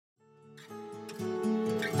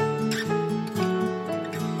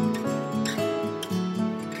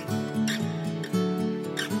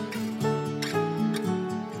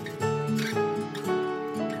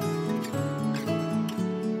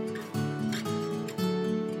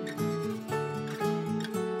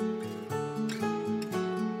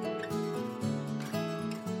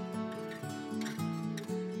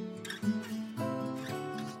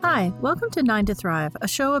Hi, welcome to 9 to Thrive, a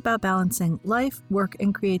show about balancing life, work,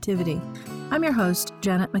 and creativity. I'm your host,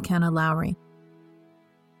 Janet McKenna Lowry.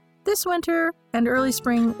 This winter and early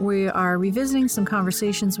spring, we are revisiting some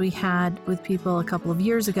conversations we had with people a couple of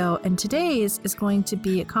years ago, and today's is going to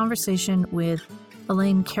be a conversation with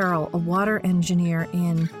Elaine Carroll, a water engineer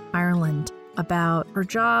in Ireland, about her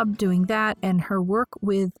job doing that and her work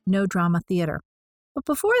with No Drama Theatre. But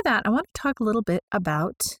before that, I want to talk a little bit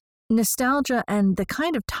about nostalgia and the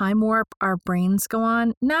kind of time warp our brains go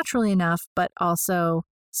on, naturally enough, but also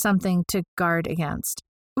something to guard against.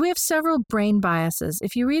 We have several brain biases.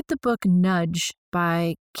 If you read the book Nudge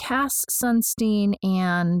by Cass Sunstein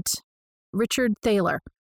and Richard Thaler,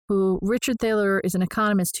 Richard Thaler is an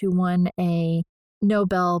economist who won a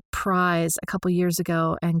Nobel Prize a couple years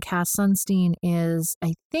ago, and Cass Sunstein is,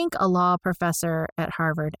 I think, a law professor at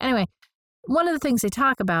Harvard. Anyway, one of the things they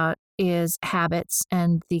talk about is habits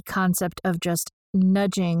and the concept of just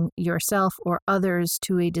nudging yourself or others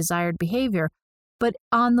to a desired behavior. But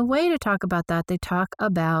on the way to talk about that, they talk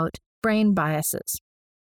about brain biases.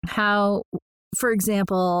 How, for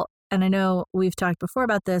example, and I know we've talked before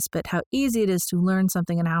about this, but how easy it is to learn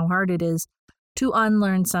something and how hard it is to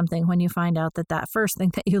unlearn something when you find out that that first thing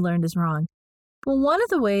that you learned is wrong. Well, one of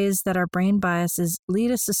the ways that our brain biases lead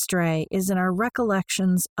us astray is in our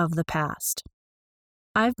recollections of the past.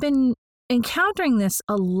 I've been encountering this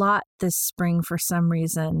a lot this spring for some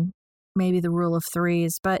reason, maybe the rule of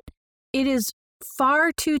threes, but it is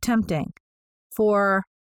far too tempting for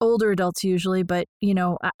older adults usually, but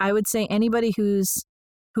I would say anybody who's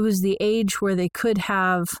the age where they could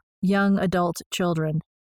have young adult children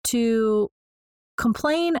to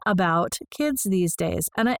complain about kids these days.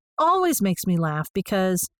 And it always makes me laugh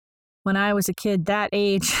because when I was a kid that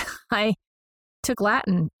age, I took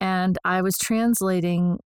Latin and I was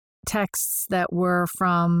translating texts that were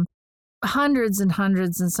from hundreds and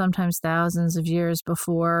hundreds and sometimes thousands of years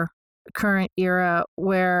before the current era,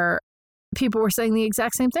 where people were saying the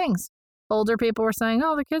exact same things. Older people were saying,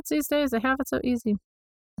 oh, the kids these days, they have it so easy.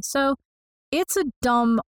 So it's a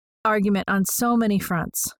dumb argument on so many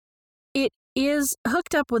fronts. It is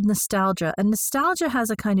hooked up with nostalgia, and nostalgia has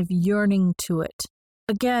a kind of yearning to it.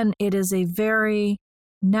 Again, it is a very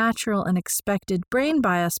natural and expected brain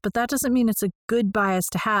bias, but that doesn't mean it's a good bias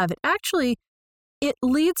to have. It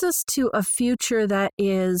leads us to a future that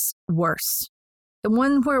is worse. The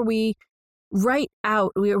one where we write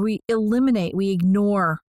out, we eliminate, we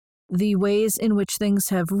ignore the ways in which things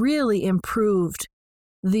have really improved,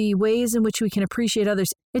 the ways in which we can appreciate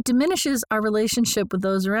others. It diminishes our relationship with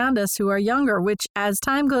those around us who are younger, which as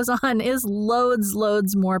time goes on is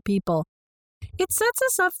loads more people. It sets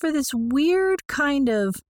us up for this weird kind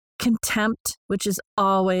of contempt, which is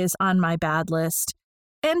always on my bad list.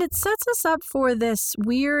 And it sets us up for this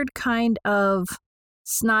weird kind of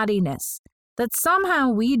snottiness that somehow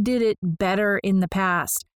we did it better in the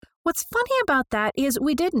past. What's funny about that is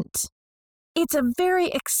we didn't. It's a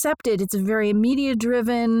very accepted, it's a very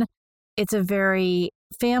media-driven, it's a very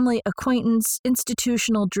family acquaintance,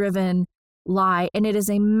 institutional-driven lie, and it is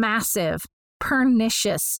a massive,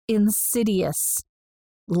 pernicious, insidious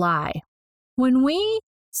lie. When we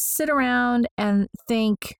sit around and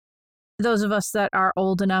think, those of us that are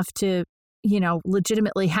old enough to,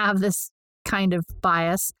 legitimately have this kind of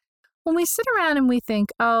bias, when we sit around and we think,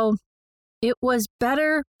 oh, it was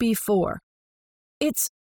better before, it's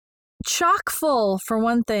chock full, for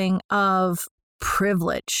one thing, of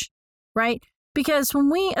privilege, right? Because when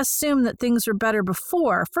we assume that things were better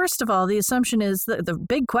before, first of all, the assumption is that the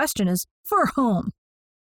big question is, for whom?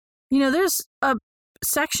 There's a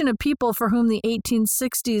section of people for whom the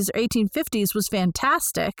 1860s or 1850s was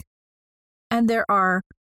fantastic, and there are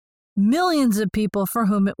millions of people for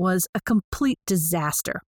whom it was a complete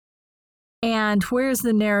disaster. And where's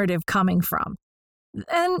the narrative coming from?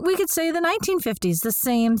 And we could say the 1950s, the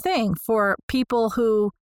same thing. For people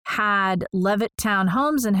who had Levittown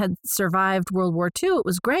homes and had survived World War II, it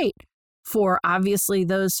was great. For obviously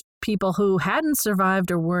those people who hadn't survived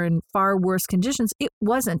or were in far worse conditions, it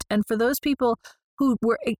wasn't. And for those people who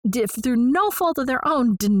were, through no fault of their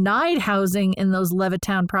own, denied housing in those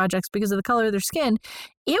Levittown projects because of the color of their skin,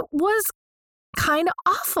 it was kind of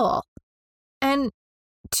awful. And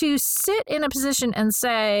to sit in a position and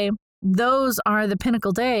say, those are the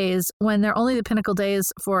pinnacle days, when they're only the pinnacle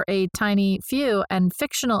days for a tiny few, and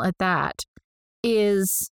fictional at that,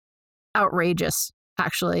 is outrageous,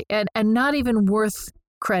 actually, and not even worth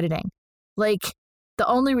crediting. Like, the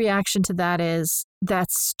only reaction to that is,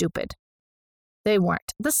 that's stupid. They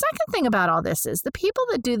weren't. The second thing about all this is the people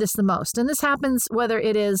that do this the most, and this happens whether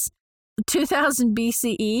it is 2000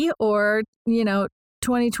 BCE or,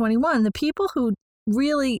 2021, the people who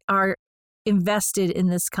really are invested in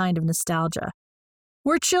this kind of nostalgia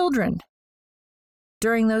were children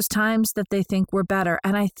during those times that they think were better.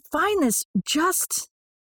 And I find this just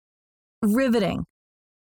riveting.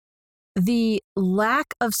 The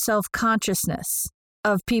lack of self-consciousness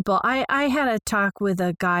of people. I had a talk with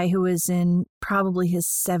a guy who was in probably his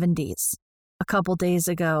 70s a couple days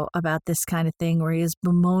ago about this kind of thing where he is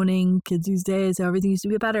bemoaning kids these days, how everything used to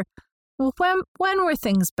be better. Well, when were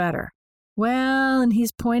things better? Well, and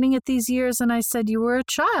he's pointing at these years, and I said, you were a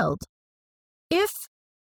child. If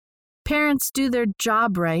parents do their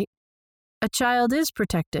job right, a child is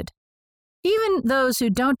protected. Even those who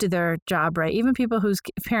don't do their job right, even people whose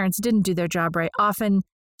parents didn't do their job right, often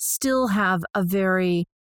still have a very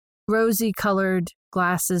rosy-colored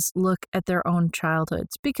glasses look at their own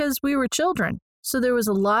childhoods because we were children. So there was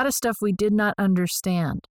a lot of stuff we did not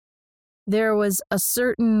understand. There was a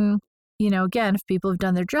certain, again, if people have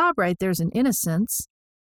done their job right, there's an innocence,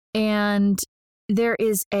 and there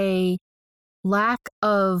is a lack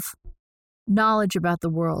of knowledge about the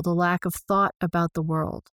world, a lack of thought about the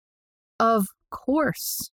world. Of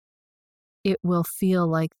course, it will feel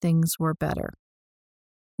like things were better.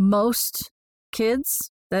 Most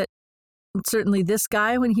kids, that certainly this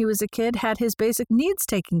guy when he was a kid had his basic needs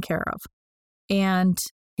taken care of. And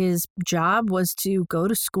his job was to go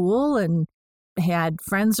to school and had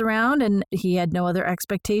friends around, and he had no other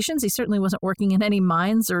expectations. He certainly wasn't working in any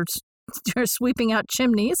mines or sweeping out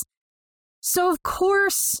chimneys. So of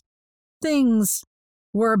course things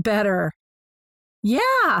were better.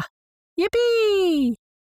 Yeah. Yippee!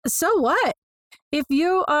 So what? If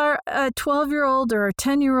you are a 12-year-old or a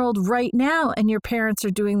 10-year-old right now and your parents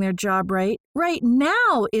are doing their job right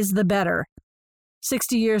now is the better.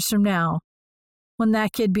 60 years from now, when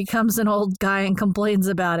that kid becomes an old guy and complains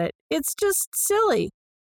about it, it's just silly.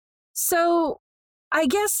 So I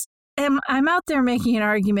guess I'm out there making an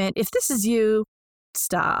argument. If this is you,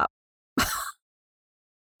 stop.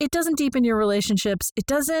 It doesn't deepen your relationships. It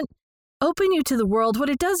doesn't open you to the world. What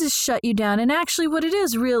it does is shut you down. And actually what it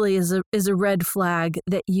is really is a red flag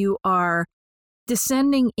that you are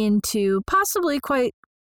descending into possibly quite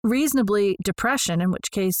reasonably depression, in which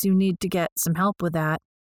case you need to get some help with that,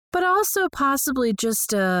 but also possibly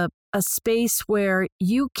just a space where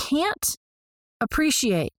you can't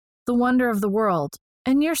appreciate the wonder of the world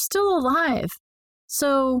and you're still alive.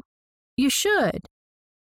 So you should.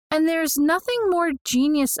 And there's nothing more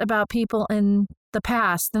genius about people in the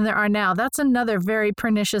past than there are now. That's another very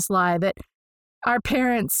pernicious lie that our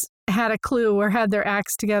parents had a clue or had their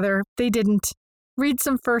acts together. They didn't. Read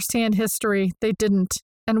some firsthand history. They didn't.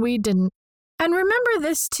 And we didn't. And remember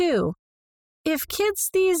this too. If kids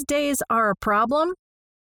these days are a problem,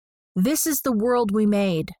 this is the world we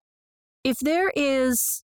made. If there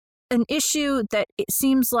is an issue that it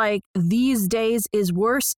seems like these days is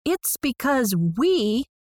worse, it's because we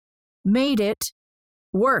made it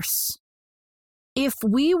worse. If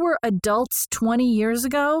we were adults 20 years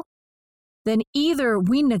ago, then either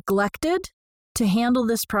we neglected to handle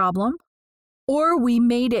this problem or we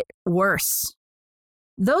made it worse.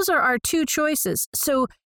 Those are our two choices. So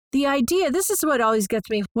the idea, this is what always gets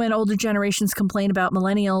me when older generations complain about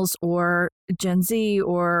millennials or Gen Z,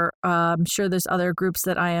 or I'm sure there's other groups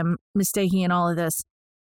that I am mistaking in all of this.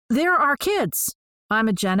 They're our kids. I'm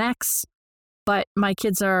a Gen X, but my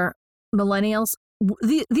kids are millennials.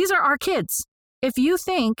 These are our kids. If you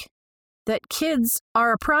think that kids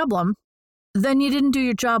are a problem, then you didn't do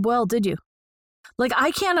your job well, did you? Like,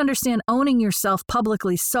 I can't understand owning yourself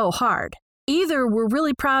publicly so hard. Either we're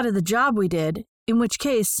really proud of the job we did, in which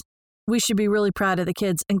case we should be really proud of the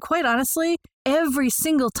kids. And quite honestly, every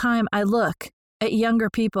single time I look at younger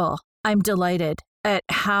people, I'm delighted at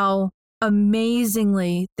how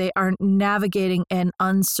amazingly they are navigating an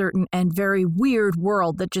uncertain and very weird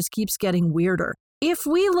world that just keeps getting weirder. If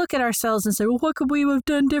we look at ourselves and say, well, what could we have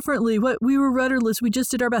done differently? We were rudderless. We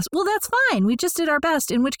just did our best. Well, that's fine. We just did our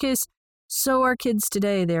best, in which case, so are kids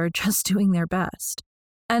today. They're just doing their best.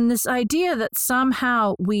 And this idea that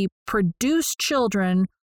somehow we produce children,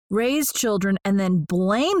 raise children, and then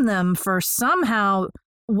blame them for somehow,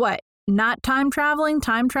 not time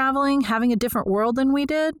traveling, having a different world than we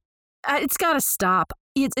did? It's got to stop.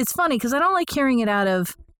 It's funny because I don't like hearing it out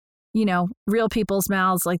of real people's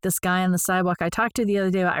mouths, like this guy on the sidewalk I talked to the other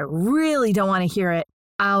day. I really don't want to hear it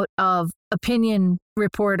out of opinion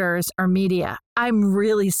reporters or media. I'm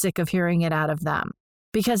really sick of hearing it out of them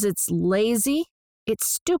because it's lazy, it's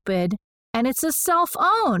stupid, and it's a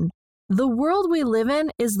self-own. The world we live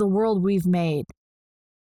in is the world we've made.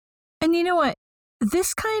 And you know what?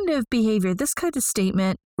 This kind of behavior, this kind of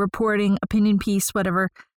statement, reporting, opinion piece, whatever,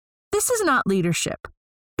 this is not leadership.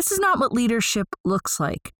 This is not what leadership looks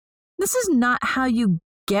like. This is not how you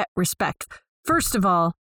get respect. First of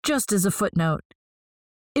all, just as a footnote,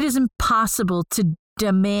 it is impossible to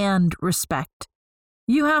demand respect.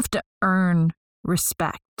 You have to earn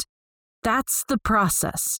respect. That's the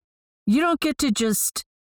process. You don't get to just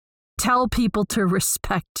tell people to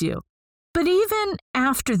respect you. But even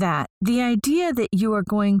after that, the idea that you are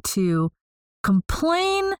going to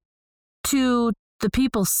complain to the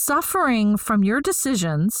people suffering from your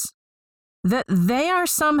decisions, that they are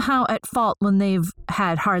somehow at fault when they've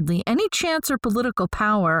had hardly any chance or political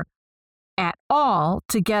power at all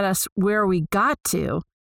to get us where we got to,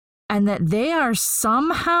 and that they are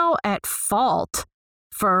somehow at fault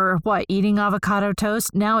for eating avocado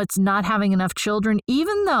toast. Now it's not having enough children,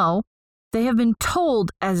 even though they have been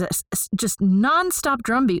told as a just nonstop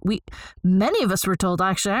drumbeat. Many of us were told,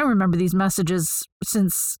 actually, I remember these messages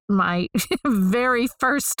since my very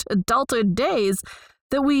first adulthood days,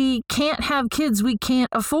 that we can't have kids we can't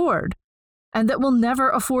afford, and that we'll never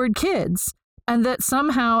afford kids, and that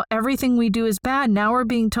somehow everything we do is bad. Now we're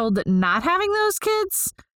being told that not having those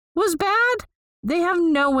kids was bad. They have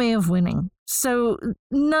no way of winning. So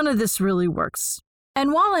none of this really works.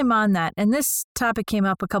 And while I'm on that, and this topic came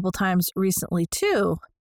up a couple times recently too,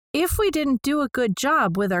 if we didn't do a good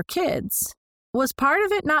job with our kids, was part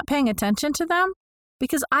of it not paying attention to them?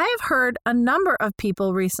 Because I've heard a number of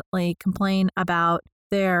people recently complain about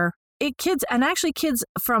their kids, and actually kids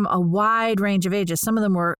from a wide range of ages. Some of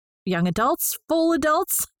them were young adults, full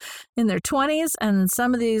adults in their 20s, and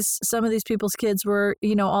some of these people's kids were,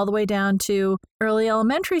 all the way down to early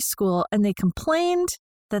elementary school, and they complained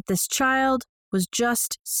that this child was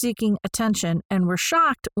just seeking attention and were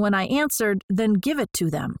shocked when I answered, then give it to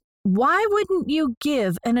them. Why wouldn't you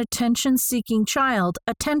give an attention-seeking child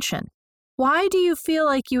attention? Why do you feel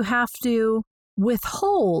like you have to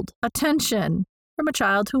withhold attention from a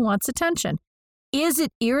child who wants attention? Is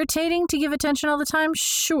it irritating to give attention all the time?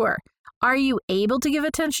 Sure. Are you able to give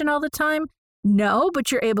attention all the time? No, but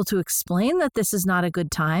you're able to explain that this is not a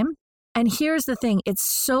good time. And here's the thing, it's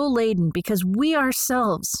so laden because we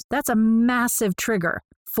ourselves, that's a massive trigger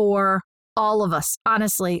for all of us.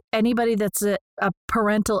 Honestly, anybody that's a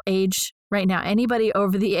parental age right now, anybody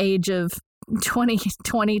over the age of 20,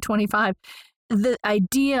 25, the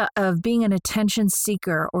idea of being an attention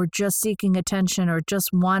seeker or just seeking attention or just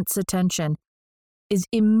wants attention is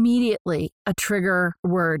immediately a trigger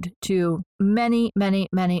word to many, many,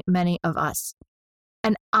 many, many of us.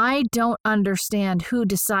 And I don't understand who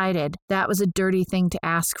decided that was a dirty thing to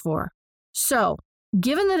ask for. So,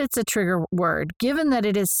 given that it's a trigger word, given that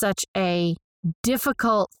it is such a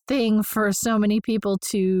difficult thing for so many people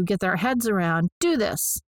to get their heads around, do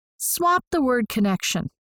this. Swap the word connection.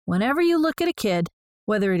 Whenever you look at a kid,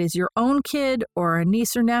 whether it is your own kid or a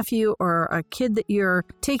niece or nephew or a kid that you're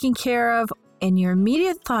taking care of, and your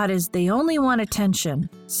immediate thought is they only want attention,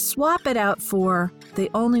 swap it out for they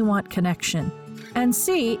only want connection. And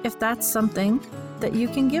see if that's something that you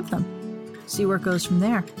can give them. See where it goes from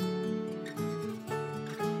there.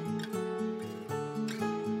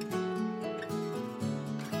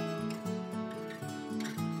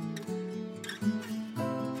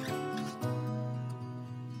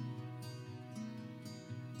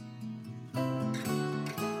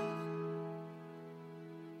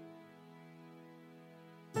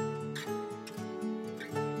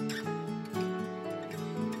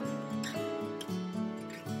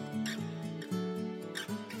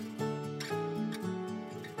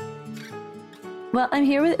 Well, I'm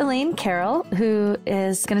here with Elaine Carroll, who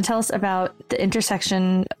is going to tell us about the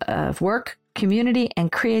intersection of work, community,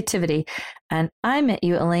 and creativity. And I met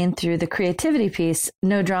you, Elaine, through the creativity piece,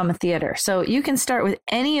 No Drama Theater. So you can start with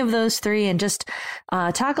any of those three and just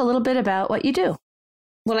talk a little bit about what you do.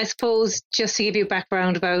 Well, I suppose just to give you a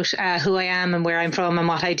background about who I am and where I'm from and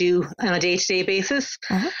what I do on a day-to-day basis.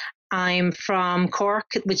 Uh-huh. I'm from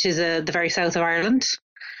Cork, which is the very south of Ireland.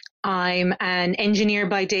 I'm an engineer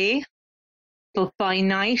by day. But by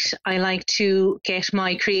night, I like to get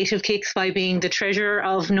my creative kicks by being the treasurer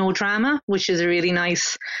of No Drama, which is a really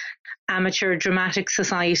nice amateur dramatic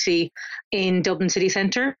society in Dublin city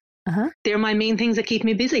centre. Uh-huh. They're my main things that keep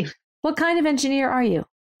me busy. What kind of engineer are you?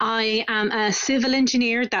 I am a civil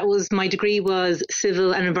engineer. My degree was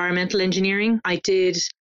civil and environmental engineering. I did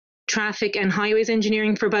traffic and highways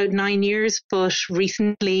engineering for about 9 years, but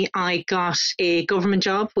recently I got a government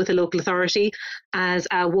job with a local authority as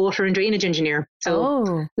a water and drainage engineer.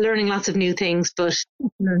 So learning lots of new things, but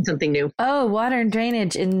learn something new. Oh, water and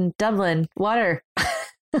drainage in Dublin. Water.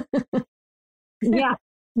 Yeah.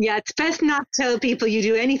 Yeah, it's best not to tell people you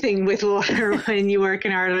do anything with water when you work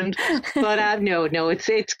in Ireland. But no,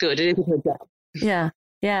 it's good. It is a good job. Yeah.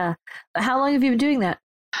 Yeah. How long have you been doing that?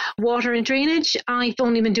 Water and drainage, I've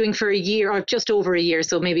only been doing for a year, or just over a year,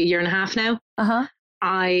 so maybe a year and a half now. Uh-huh.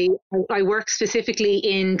 I work specifically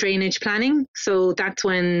in drainage planning. So that's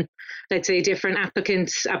when, let's say, different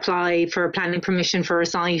applicants apply for planning permission for a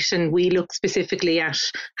site, and we look specifically at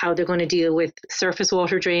how they're going to deal with surface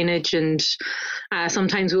water drainage. And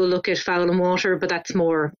sometimes we'll look at foul and water, but that's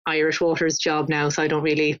more Irish Water's job now. So I don't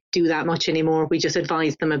really do that much anymore. We just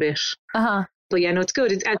advise them a bit. Uh-huh. But yeah, no, it's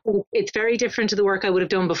good. It's very different to the work I would have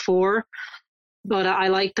done before. But I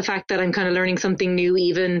like the fact that I'm kind of learning something new,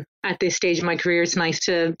 even at this stage of my career. It's nice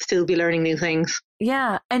to still be learning new things.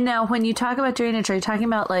 Yeah. And now when you talk about drainage, are you talking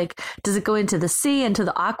about like, does it go into the sea, into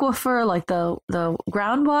the aquifer, like the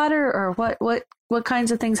groundwater, or what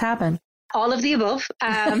kinds of things happen? All of the above.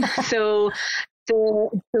 So the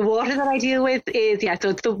water that I deal with is, so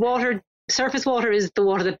it's the water. Surface water is the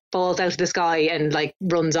water that falls out of the sky and like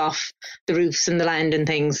runs off the roofs and the land and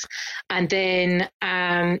things. And then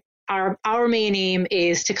our main aim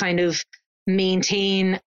is to kind of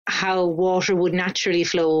maintain how water would naturally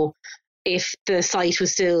flow if the site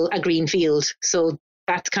was still a green field. So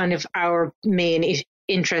that's kind of our main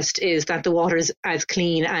interest, is that the water is as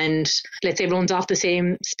clean and, let's say, runs off the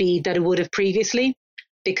same speed that it would have previously,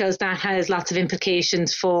 because that has lots of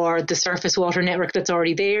implications for the surface water network that's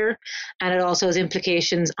already there. And it also has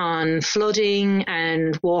implications on flooding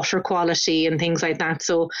and water quality and things like that.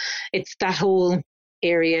 So it's that whole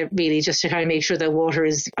area really, just to kind of make sure that water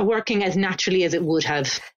is working as naturally as it would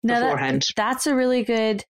have beforehand. That's a really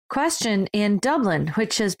good question. In Dublin,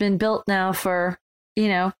 which has been built now for,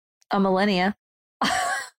 a millennia.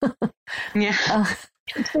 Yeah.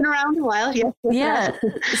 It's been around a while, yeah. Yeah.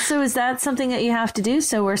 So is that something that you have to do?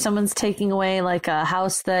 So where someone's taking away like a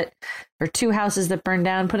house or two houses that burned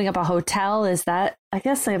down, putting up a hotel, is that, I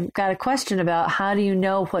guess I've got a question about how do you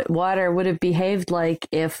know what water would have behaved like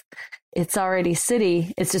if it's already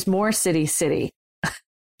city, it's just more city.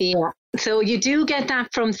 Yeah. So you do get that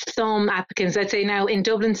from some applicants. Let's say now in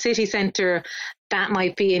Dublin city centre, that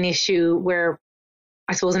might be an issue where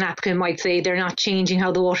I suppose an applicant might say they're not changing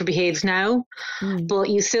how the water behaves now, but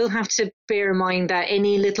you still have to bear in mind that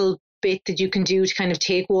any little bit that you can do to kind of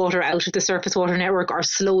take water out of the surface water network or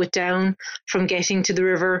slow it down from getting to the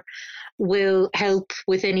river will help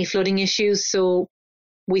with any flooding issues. So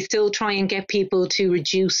we still try and get people to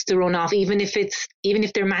reduce the runoff, even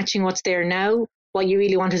if they're matching what's there now. What you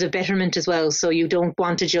really want is a betterment as well. So you don't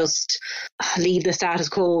want to just leave the status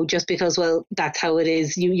quo just because, well, that's how it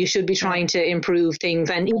is. You should be trying to improve things.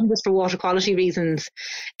 And even just for water quality reasons,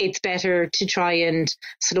 it's better to try and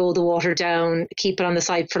slow the water down, keep it on the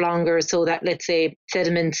site for longer, so that, let's say,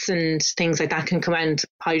 sediments and things like that can come, and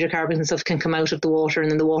hydrocarbons and stuff can come out of the water,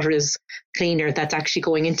 and then the water is cleaner. That's actually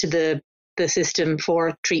going into the system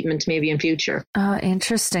for treatment maybe in future. Oh,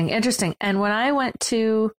 interesting. And when I went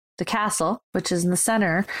to the castle, which is in the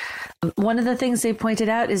center, one of the things they pointed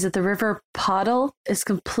out is that the river Poddle is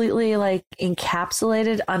completely like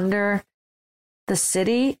encapsulated under the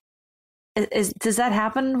city. Does that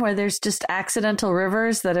happen where there's just accidental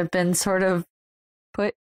rivers that have been sort of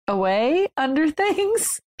put away under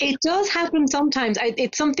things? It does happen sometimes.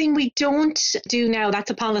 It's something we don't do now. That's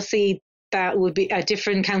a policy that would be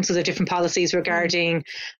different councils have different policies regarding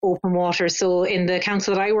open water. So in the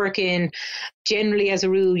council that I work in, generally as a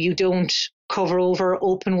rule, you don't cover over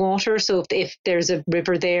open water. So if there's a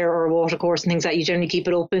river there or a water course and things like that, you generally keep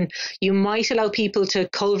it open. You might allow people to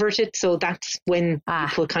culvert it. So that's when you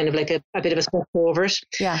put kind of like a bit of a structure over it.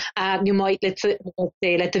 Yeah. You might, let's say,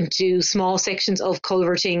 let them do small sections of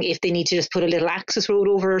culverting if they need to just put a little access road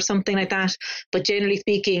over or something like that. But generally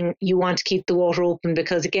speaking, you want to keep the water open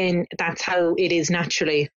because, again, that's how it is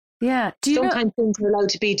naturally. Yeah. Sometimes things are allowed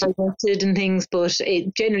to be diverted and things, but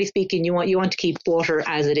generally speaking, you want to keep water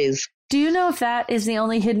as it is. Do you know if that is the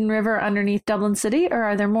only hidden river underneath Dublin City, or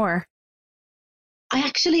are there more?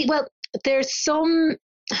 There's some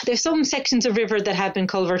sections of river that have been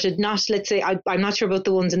culverted. Not, let's say, I'm not sure about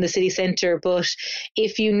the ones in the city centre, but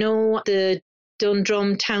if you know the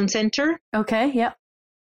Dundrum town centre. Okay, yep.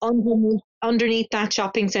 Underneath that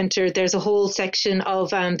shopping centre, there's a whole section of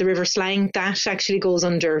the River Slang that actually goes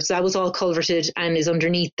under. So that was all culverted and is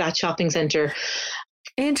underneath that shopping centre.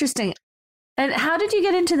 Interesting. And how did you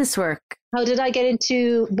get into this work? How did I get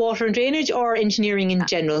into water and drainage or engineering in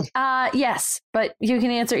general? Yes, but you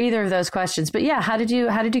can answer either of those questions. But yeah, how did you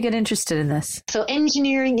get interested in this? So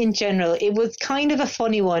engineering in general, it was kind of a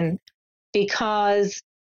funny one because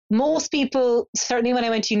most people, certainly when I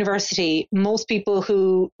went to university, most people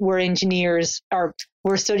who were engineers or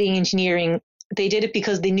were studying engineering, they did it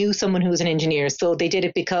because they knew someone who was an engineer. So they did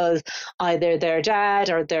it because either their dad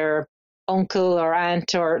or their uncle or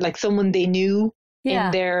aunt or like someone they knew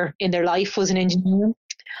in their life was an engineer.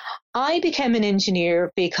 I became an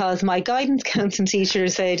engineer because my guidance counselling teacher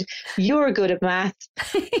said, "You're good at maths.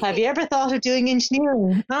 Have you ever thought of doing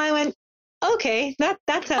engineering?" And I went, "Okay, that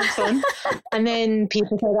sounds fun." And then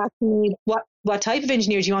people started asking me, what type of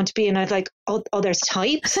engineer do you want to be? And I was like, oh, there's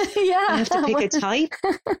types? Yeah. I have to pick a type?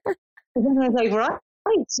 And then I was like, right,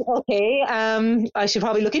 okay, I should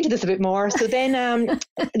probably look into this a bit more. So then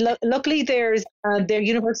luckily there's their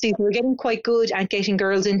universities were getting quite good at getting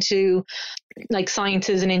girls into like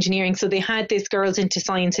sciences and engineering. So they had this Girls into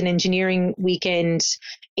Science and Engineering weekend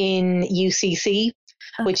in UCC.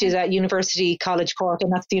 Okay. Which is at University College Cork,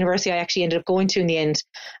 and that's the university I actually ended up going to in the end.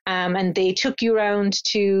 And they took you around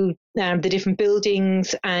to the different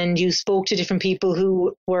buildings, and you spoke to different people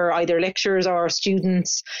who were either lecturers or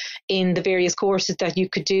students in the various courses that you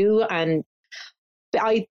could do. And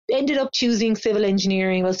I ended up choosing civil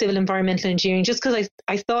environmental engineering, just because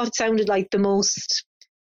I thought it sounded like the most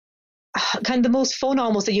fun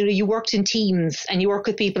almost, that you worked in teams and you work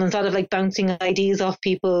with people instead of like bouncing ideas off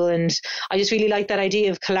people. And I just really like that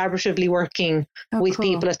idea of collaboratively working with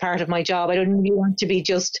people as part of my job. I don't really want to be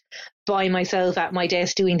just by myself at my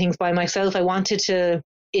desk doing things by myself. I wanted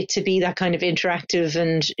it to be that kind of interactive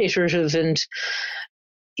and iterative, and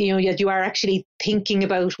you are actually thinking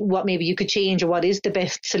about what maybe you could change or what is the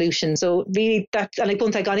best solution. So really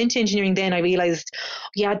once I got into engineering, then I realized,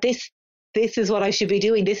 this is what I should be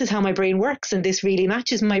doing. This is how my brain works, and this really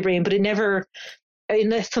matches my brain. But it never,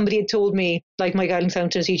 unless somebody had told me, like my guidance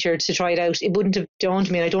counselling teacher, to try it out, it wouldn't have dawned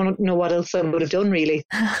me. And I don't know what else I would have done really,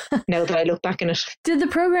 now that I look back on it. Did the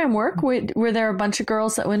program work? Were there a bunch of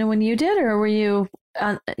girls that went in when you did, or were you,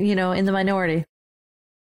 in the minority?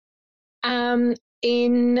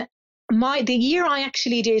 In the year I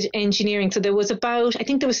actually did engineering, so there was I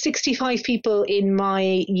think there was 65 people in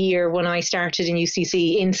my year when I started in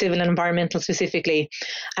UCC in civil and environmental specifically,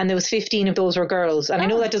 and there was 15 of those were girls. And I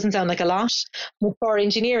know that doesn't sound like a lot, but for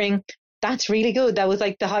engineering, that's really good. That was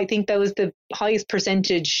I think that was the highest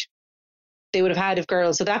percentage they would have had of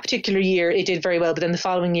girls. So that particular year it did very well, but then the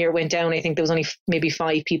following year it went down. I think there was only maybe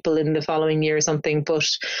 5 people in the following year or something. But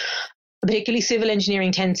particularly civil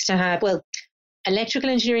engineering tends to have, electrical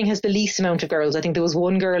engineering has the least amount of girls. I think there was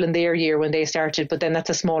 1 girl in their year when they started, but then that's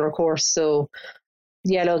a smaller course. So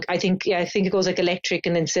I think it goes like electric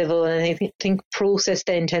and then civil, and I think process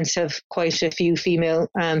then tends to have quite a few female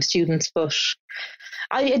students. But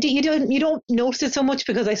you don't notice it so much,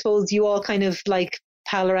 because I suppose you all kind of like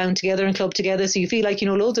pal around together and club together, so you feel like you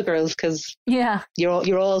know loads of girls because you're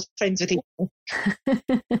all friends with each other.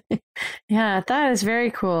 Yeah, that is very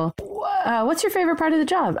cool. What's your favorite part of the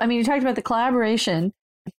job? I mean, you talked about the collaboration.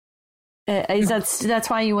 That's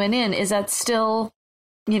why you went in. Is that still,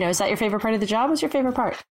 is that your favorite part of the job? What's your favorite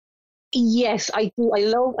part? Yes, I do.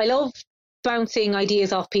 I love bouncing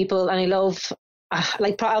ideas off people, and I love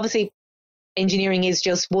obviously engineering is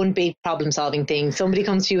just one big problem solving thing. Somebody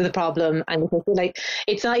comes to you with a problem, and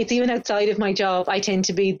it's even outside of my job. I tend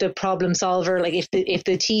to be the problem solver. Like if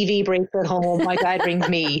the TV breaks at home, my dad rings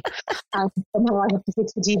me, and somehow I have to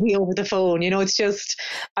fix the TV over the phone. It's just,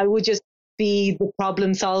 I would just be the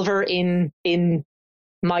problem solver in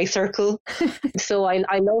my circle. So I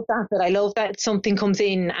love that, but I love that something comes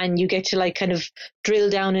in and you get to kind of drill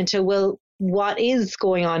down into, what is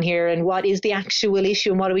going on here, and what is the actual issue,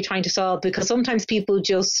 and what are we trying to solve? Because sometimes people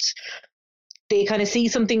they kind of see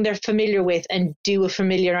something they're familiar with and do a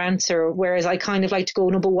familiar answer, whereas I kind of like to go,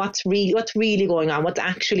 no, but what's really going on? What's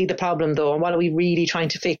actually the problem though, and what are we really trying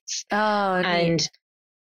to fix? And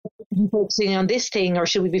focusing on this thing, or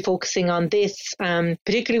should we be focusing on this?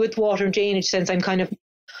 Particularly with water and drainage, since I'm kind of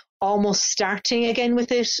almost starting again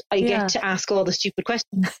with it, I get to ask all the stupid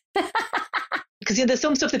questions. Because there's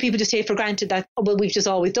some stuff that people just take for granted that, we've just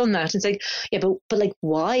always done that. It's like, but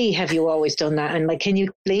why have you always done that? And can you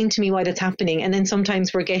explain to me why that's happening? And then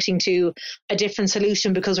sometimes we're getting to a different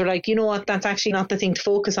solution because we're like, you know what, that's actually not the thing to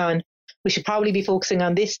focus on. We should probably be focusing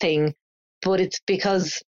on this thing. But it's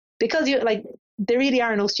because you're there really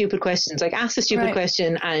are no stupid questions. Ask a stupid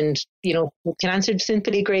question and, you can answer it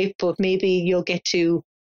simply, great, but maybe you'll get to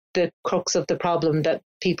the crux of the problem that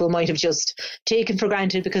people might have just taken for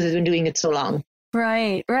granted because they've been doing it so long.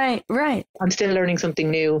 Right. I'm still learning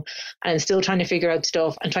something new and still trying to figure out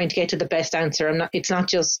stuff and trying to get to the best answer. It's not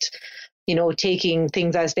just, taking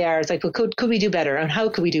things as they are. It's like, could we do better? And how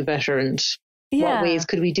could we do better? And what ways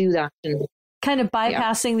could we do that? And kind of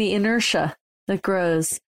bypassing the inertia that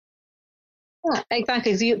grows. Yeah,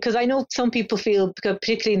 exactly. Because I know some people feel,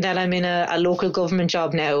 particularly that I'm in a local government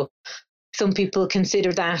job now, some people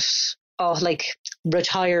consider that, like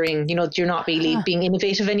retiring, you're not really being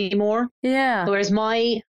innovative anymore. Yeah. Whereas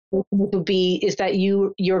my would be is that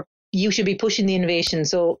you should be pushing the innovation.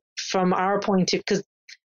 So from our point of, because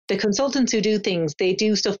the consultants who do things, they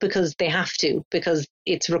do stuff because they have to, because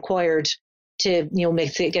it's required to,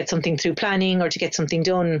 get something through planning or to get something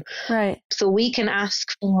done. Right. So we can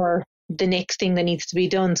ask for the next thing that needs to be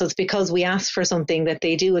done. So it's because we ask for something that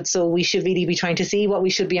they do it. So we should really be trying to see what we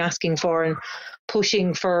should be asking for and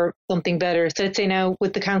pushing for something better. So let's say now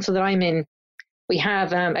with the council that I'm in, we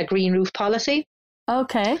have a green roof policy.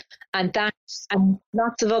 Okay. And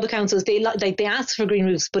lots of other councils, they ask for green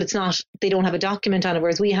roofs, but they don't have a document on it.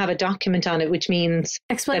 Whereas we have a document on it, which means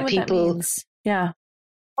explain what that means. Yeah.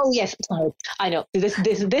 Oh yes, sorry. I know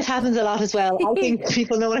this happens a lot as well. I think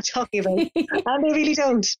people know what I'm talking about, and they really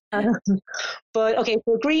don't. But okay,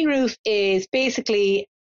 so green roof is basically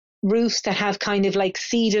roofs that have kind of like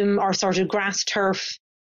sedum or sort of grass turf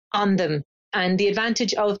on them. And the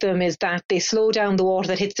advantage of them is that they slow down the water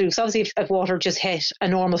that hits the roof. So obviously, if water just hit a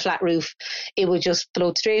normal flat roof, it would just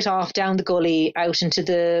float straight off down the gully out into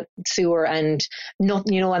the sewer, and not,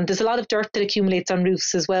 and there's a lot of dirt that accumulates on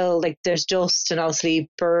roofs as well. Like there's dust and obviously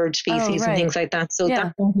bird feces and things like that. So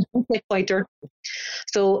that gets quite dirty.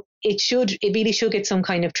 So it really should get some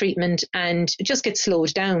kind of treatment and just get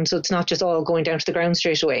slowed down. So it's not just all going down to the ground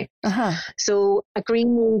straight away. So a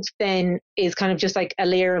green roof then is kind of just like a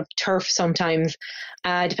layer of turf sometimes.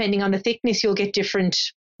 Depending on the thickness, you'll get different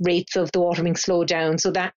rates of the water being slowed down.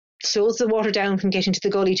 So that slows the water down from getting to the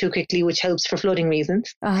gully too quickly, which helps for flooding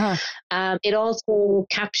reasons. It also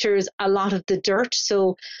captures a lot of the dirt.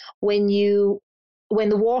 So when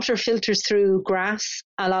the water filters through grass,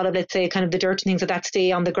 a lot of, let's say, kind of the dirt and things like that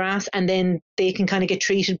stay on the grass, and then they can kind of get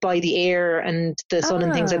treated by the air and the sun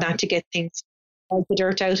and things like that to get things like the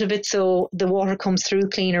dirt out of it. So the water comes through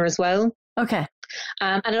cleaner as well. Okay.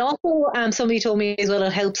 And it also, somebody told me as well,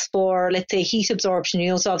 it helps for, let's say, heat absorption.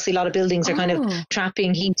 So obviously a lot of buildings are kind of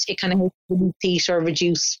trapping heat. It kind of helps reduce heat or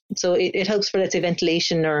reduce. So it helps for, let's say,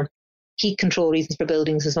 ventilation or heat control reasons for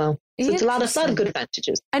buildings as well. So it's a lot of good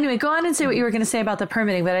advantages. Anyway, go on and say what you were going to say about the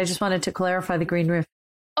permitting, but I just wanted to clarify the green roof.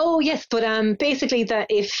 Oh yes, but basically that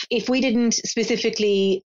if we didn't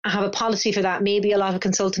specifically have a policy for that, maybe a lot of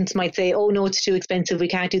consultants might say, oh no, it's too expensive, we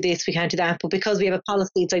can't do this, we can't do that. But because we have a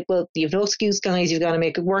policy, it's like, well, you've no excuse, guys, you've got to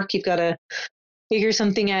make it work, you've got to figure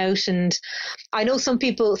something out. And I know some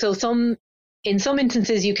people, in some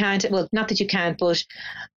instances you can't, well, not that you can't, but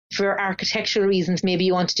for architectural reasons, maybe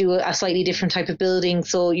you want to do a slightly different type of building,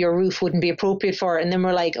 so your roof wouldn't be appropriate for it. And then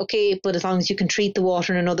we're like, okay, but as long as you can treat the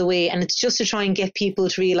water in another way. And it's just to try and get people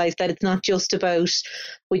to realize that it's not just about,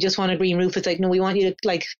 we just want a green roof. It's like, no, we want you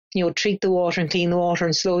to treat the water and clean the water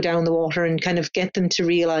and slow down the water and kind of get them to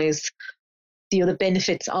realize the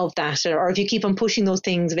benefits of that. Or if you keep on pushing those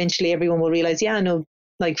things, eventually everyone will realize,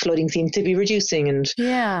 flooding seems to be reducing and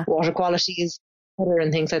water quality is better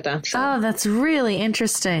and things like that. So. Oh, that's really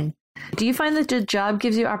interesting. Do you find that the job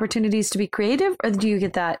gives you opportunities to be creative, or do you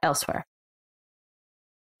get that elsewhere?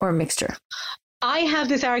 Or a mixture? I have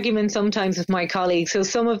this argument sometimes with my colleagues. So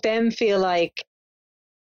some of them feel like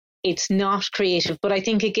it's not creative. But I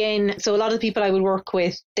think, again, so a lot of the people I would work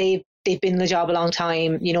with, they've been in the job a long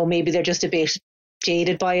time. Maybe they're just a bit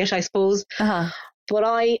jaded by it, I suppose.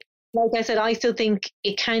 But like I said, I still think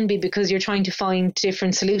it can be, because you're trying to find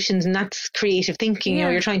different solutions, and that's creative thinking.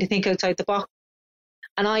 You're trying to think outside the box.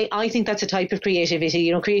 And I think that's a type of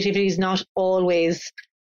creativity. Creativity is not always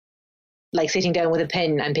like sitting down with a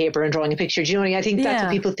pen and paper and drawing a picture. Do you know what I mean? I think that's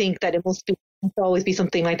what people think, that it must always be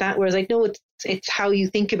something like that. Whereas no, it's how you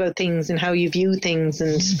think about things and how you view things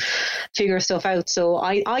and figure stuff out. So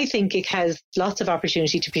I think it has lots of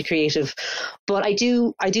opportunity to be creative. But I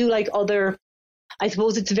do like other, I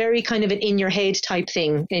suppose it's very kind of an in your head type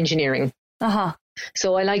thing, engineering.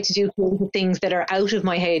 So I like to do things that are out of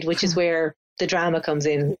my head, which is where the drama comes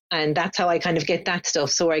in. And that's how I kind of get that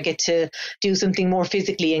stuff. So I get to do something more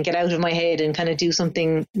physically and get out of my head and kind of do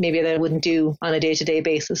something maybe that I wouldn't do on a day-to-day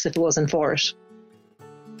basis if it wasn't for it.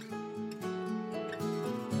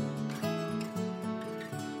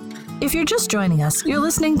 If you're just joining us, you're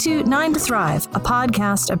listening to 9 to Thrive, a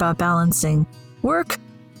podcast about balancing work,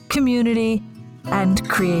 community, and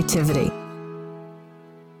creativity.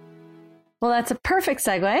 Well, that's a perfect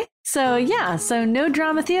segue. So No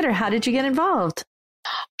Drama Theatre. How did you get involved?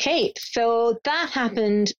 Okay, so that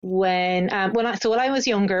happened when I was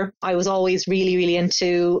younger, I was always really, really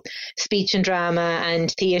into speech and drama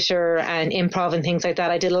and theatre and improv and things like that.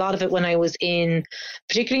 I did a lot of it when I was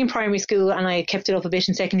particularly in primary school, and I kept it up a bit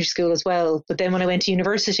in secondary school as well. But then when I went to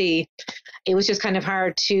university, it was just kind of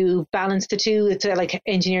hard to balance the two. It's like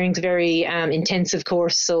engineering's a very intensive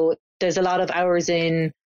course, so there's a lot of hours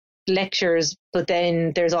in lectures, but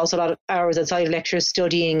then there's also a lot of hours outside of lectures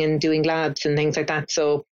studying and doing labs and things like that.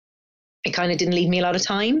 So it kind of didn't leave me a lot of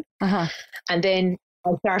time. And then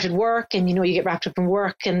I started work, and you get wrapped up in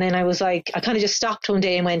work, and then I was like, I kind of just stopped one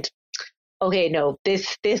day and went, okay, no,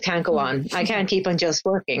 this can't go on. I can't keep on just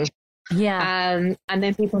working. Yeah. And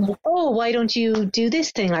then people were like, oh, why don't you do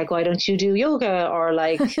this thing? Like, why don't you do yoga or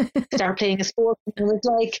like start playing a sport? And I was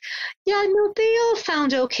like, yeah, no, they all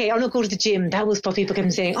sound okay. Or no, go to the gym. That was what people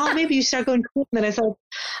kept saying. Oh, maybe you start going to the gym. And I thought,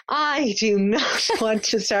 I do not want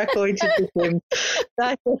to start going to the gym.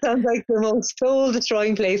 That sounds like the most soul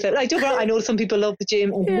destroying place. I know some people love the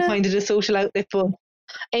gym and find it a social outlet, but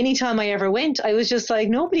anytime I ever went, I was just like,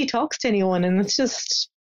 nobody talks to anyone, and it's just,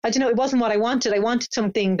 I don't know, it wasn't what I wanted. I wanted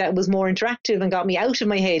something that was more interactive and got me out of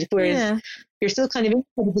my head, whereas you're still kind of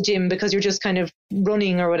inside the gym because you're just kind of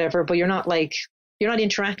running or whatever, but you're not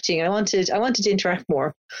interacting. And I wanted to interact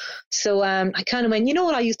more. So I kind of went, you know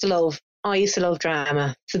what I used to love? I used to love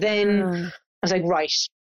drama. So then I was like, right,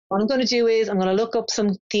 what I'm going to do is I'm going to look up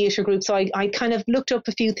some theatre groups. So I kind of looked up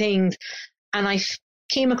a few things, and I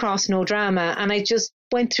came across No Drama, and I just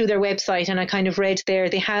went through their website and I kind of read there.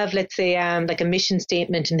 They have, let's say, like a mission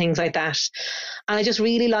statement and things like that. And I just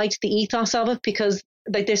really liked the ethos of it, because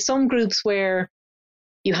like there's some groups where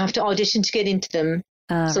you have to audition to get into them.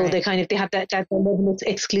 So right. they have that level of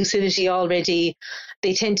exclusivity already.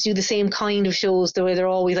 They tend to do the same kind of shows, the way they're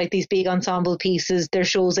always like these big ensemble pieces. They're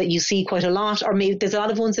shows that you see quite a lot, or maybe there's a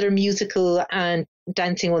lot of ones that are musical and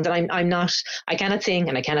dancing ones that I'm not. I cannot sing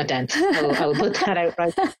and I cannot dance. So I will put that out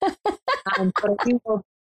right. But I do.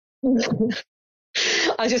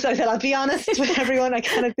 I said I'll be honest with everyone. I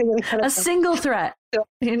cannot sing. A single threat. So,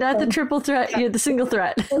 you're not the triple threat. You're the single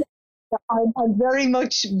threat. I'm very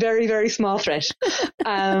much very, very small threat.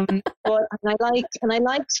 But I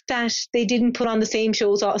liked that they didn't put on the same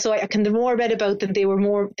shows. So I can, the more I read about them, they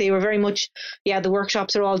were very much, the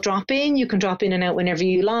workshops are all drop in. You can drop in and out whenever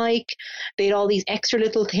you like. They had all these extra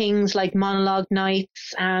little things like monologue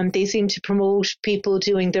nights. They seemed to promote people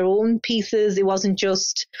doing their own pieces. It wasn't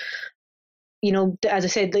just, as I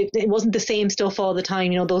said, it wasn't the same stuff all the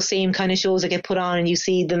time. Those same kind of shows that get put on and you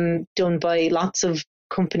see them done by lots of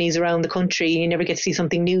companies around the country. You never get to see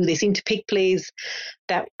something new. They seem to pick plays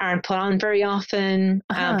that aren't put on very often,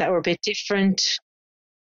 that were a bit different.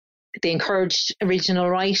 They encouraged original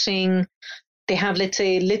writing. They have, let's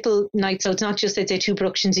say, little nights. So it's not just, let's say, 2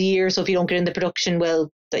 productions a year. So if you don't get in the production,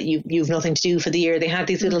 well, that you've nothing to do for the year. They have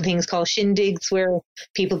these little things called shindigs where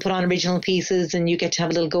people put on original pieces and you get to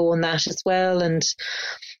have a little go on that as well. And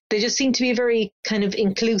they just seem to be a very kind of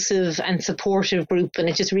inclusive and supportive group. And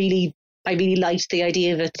it just really, I really liked the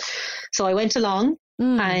idea of it. So I went along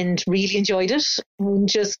and really enjoyed it and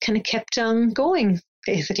just kind of kept on going,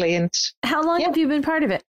 basically. And how long have you been part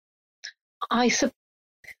of it? I'm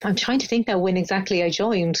trying to think now when exactly I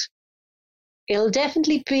joined. It'll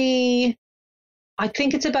definitely be, I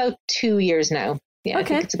think it's about 2 years now. Yeah, okay. I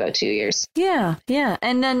think it's about 2 years. Yeah.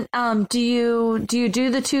 And then do you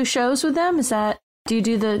do the 2 shows with them? Do you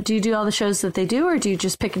do all the shows that they do, or do you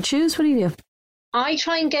just pick and choose? What do you do? I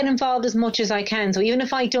try and get involved as much as I can. So even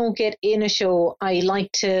if I don't get in a show, I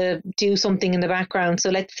like to do something in the background. So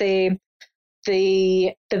let's say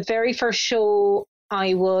the very first show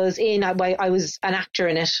I was in, I was an actor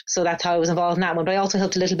in it. So that's how I was involved in that one. But I also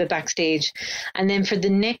helped a little bit backstage. And then for the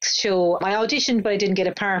next show, I auditioned, but I didn't get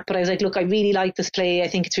a part. But I was like, look, I really like this play. I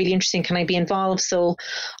think it's really interesting. Can I be involved? So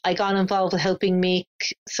I got involved with helping make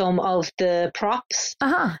some of the props.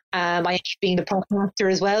 I ended up being the prop master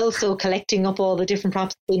as well. So collecting up all the different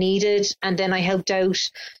props they needed. And then I helped out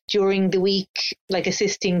during the week, like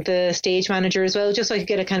assisting the stage manager as well, just so I could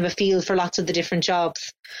get a kind of a feel for lots of the different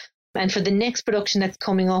jobs. And for the next production that's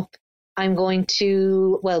coming up, I'm going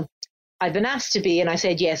to, well, I've been asked to be, and I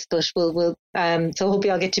said yes, but we'll so hopefully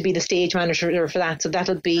I'll get to be the stage manager for that. So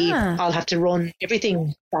that'll be, I'll have to run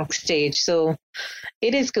everything backstage. So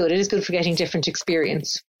it is good. It is good for getting different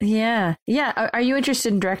experience. Yeah. Are you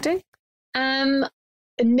interested in directing?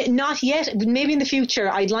 Not yet. Maybe in the future.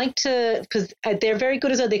 I'd like to, because they're very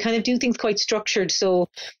good as well. They kind of do things quite structured. So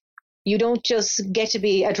you don't just get to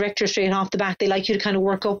be a director straight off the bat. They like you to kind of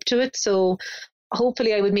work up to it. So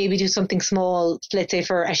hopefully I would maybe do something small, let's say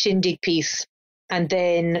for a shindig piece, and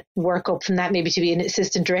then work up from that maybe to be an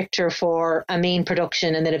assistant director for a main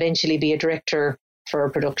production, and then eventually be a director for a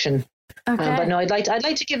production. Okay. But no, I'd like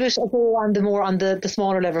to give it a go on the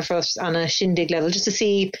smaller level first, on a shindig level, just to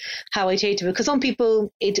see how I take to it. Because some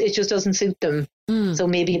people, it just doesn't suit them. So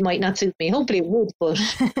maybe it might not suit me. Hopefully it would, but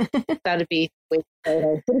that'd be. But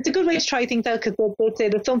it's a good way to try things out, because they'll say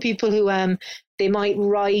that some people who they might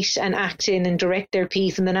write and act in and direct their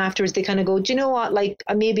piece, and then afterwards they kind of go, do you know what, like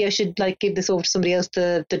maybe I should like give this over to somebody else,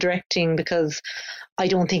 the directing, because I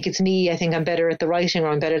don't think it's me. I think I'm better at the writing, or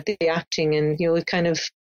I'm better at the acting. And it kind of,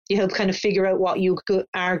 you help kind of figure out what you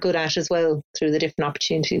are good at as well through the different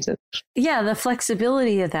opportunities. Yeah, the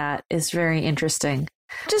flexibility of that is very interesting.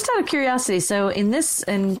 Just out of curiosity, so in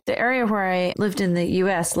the area where I live in the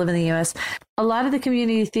U.S., a lot of the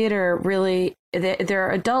community theater really, there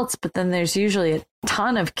are adults, but then there's usually a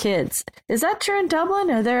ton of kids. Is that true in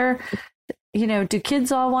Dublin? Are there, do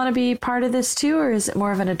kids all want to be part of this too, or is it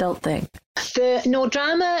more of an adult thing? No,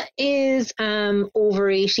 drama is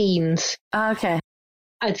over 18s. Okay.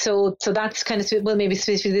 And so that's kind of, well, maybe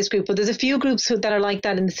specifically this group, but there's a few groups that are like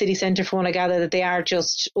that in the city centre, from what I gather, that they are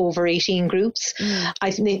just over 18 groups.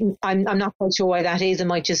 I think, I'm not quite sure why that is. It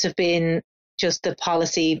might just have been just the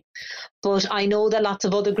policy. But I know that lots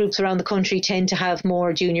of other groups around the country tend to have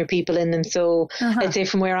more junior people in them. So I'd say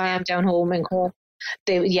from where I am down home in Cork,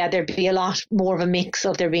 there'd be a lot more of a mix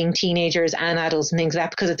of there being teenagers and adults and things like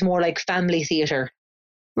that, because it's more like family theatre.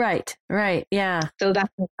 Right, yeah. So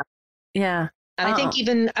that's... Yeah. And I think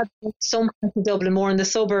even some parts of Dublin, more in the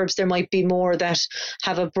suburbs, there might be more that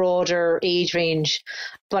have a broader age range.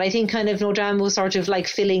 But I think kind of No Drama was sort of like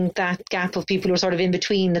filling that gap of people who were sort of in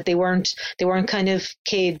between, that they weren't kind of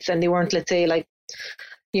kids, and they weren't, let's say, like,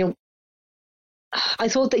 I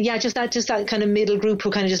thought that, just that kind of middle group who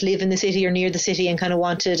kind of just live in the city or near the city and kind of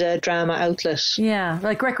wanted a drama outlet. Yeah,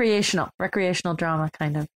 like recreational drama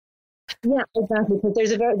kind of. Yeah, exactly. Because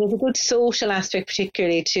there's a good social aspect,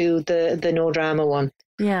 particularly to the No Drama one.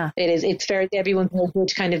 Yeah, it is. It's very, everyone's good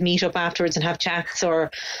to kind of meet up afterwards and have chats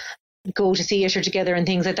or go to theatre together and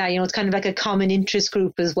things like that. It's kind of like a common interest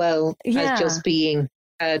group as well as just being.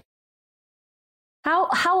 How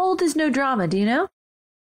old is No Drama? Do you know?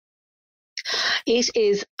 It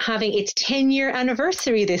is having its 10-year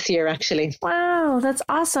anniversary this year, actually. Wow, that's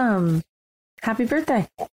awesome! Happy birthday!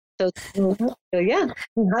 So yeah,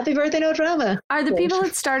 happy birthday, No Drama. Are the people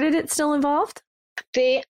that started it still involved?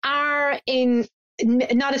 They are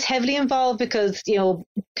not as heavily involved, because kind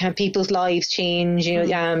of people's lives change.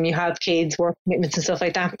 You have kids, work commitments and stuff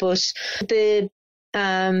like that. But the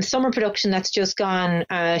summer production that's just gone,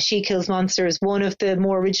 She Kills Monsters, one of the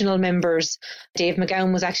more original members, Dave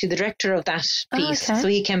McGowan, was actually the director of that piece. So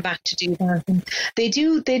he came back to do that. And they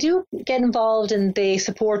do get involved, and they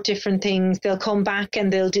support different things. They'll come back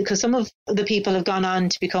and they'll do, because some of the people have gone on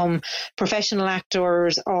to become professional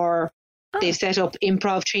actors, or they've set up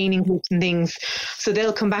improv training groups and things. So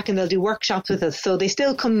they'll come back and they'll do workshops with us. So they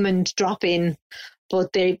still come and drop in,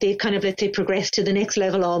 but they kind of, let's say, progress to the next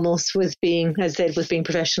level almost with being, as I said, with being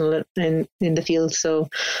professional in the field. So,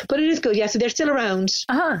 but it is good. Yeah, so they're still around.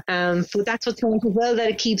 But that's what's nice as well, that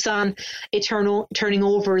it keeps on turning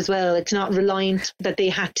over as well. It's not reliant that they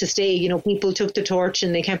had to stay. People took the torch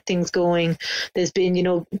and they kept things going. There's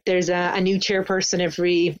been, there's a new chairperson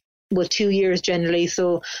every 2 years generally,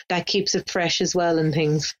 so that keeps it fresh as well and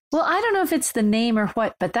things. Well, I don't know if it's the name or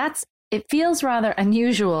what, but it feels rather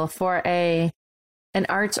unusual for an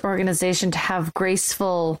arts organization to have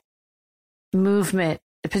graceful movement,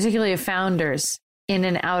 particularly of founders, in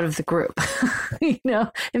and out of the group.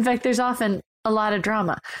 In fact, there's often a lot of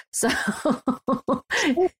drama. So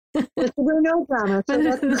there's no drama. So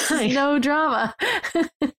that's nice. No drama.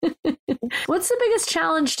 What's the biggest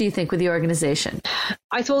challenge, do you think, with the organization?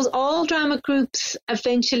 I suppose all drama groups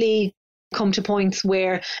eventually come to points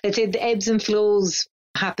where, let's say, the ebbs and flows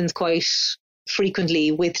happens quite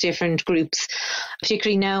frequently with different groups.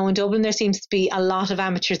 Particularly now in Dublin, there seems to be a lot of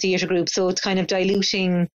amateur theatre groups, so it's kind of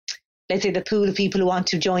diluting, let's say, the pool of people who want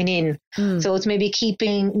to join in. So it's maybe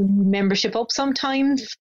keeping membership up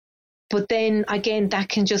sometimes, but then again, that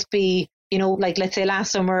can just be, like, let's say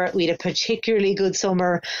last summer we had a particularly good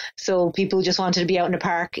summer, so people just wanted to be out in a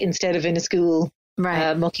park instead of in a school,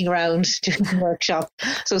 mucking around doing a workshop.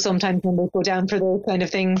 So sometimes when they go down for those kind of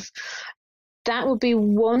things, that would be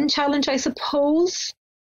one challenge, I suppose.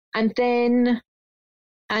 And then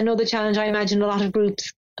another challenge I imagine a lot of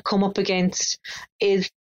groups come up against is,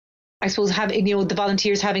 I suppose, having, the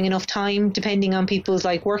volunteers having enough time, depending on people's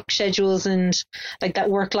like work schedules and like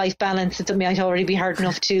that work-life balance. It might already be hard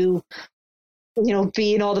enough to,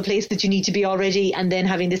 be in all the places that you need to be already, and then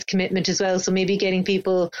having this commitment as well. So maybe getting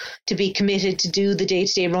people to be committed to do the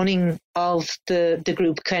day-to-day running of the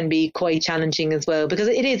group can be quite challenging as well, because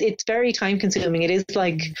it's very time consuming. It is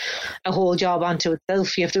like a whole job unto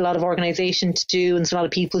itself. You have a lot of organisation to do and a lot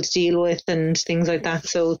of people to deal with and things like that.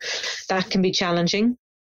 So that can be challenging.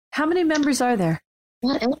 How many members are there?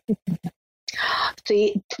 What else?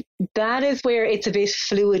 See, that is where it's a bit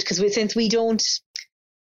fluid, because since we don't,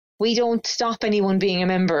 we don't stop anyone being a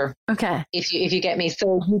member. Okay. If you get me.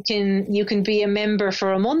 So you can be a member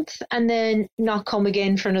for a month and then not come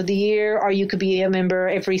again for another year, or you could be a member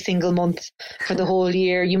every single month for the whole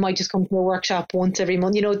year. You might just come to a workshop once every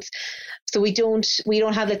month. So we don't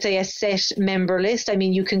have, let's say, a set member list. I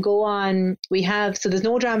mean, you can go on. So there's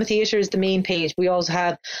No Drama Theatre is the main page. We also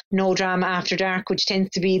have No Drama After Dark, which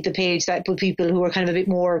tends to be the page that people who are kind of a bit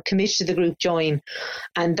more committed to the group join,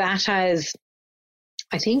 and that has,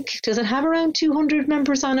 I think, does it have around 200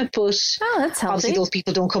 members on it? But that's healthy. Obviously those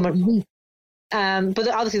people don't come every week. But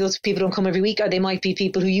obviously those people don't come every week, or they might be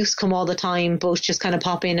people who used to come all the time, but just kind of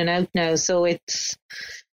pop in and out now. So it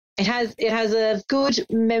has a good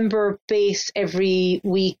member base every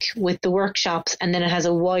week with the workshops, and then it has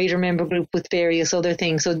a wider member group with various other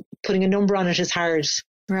things. So putting a number on it is hard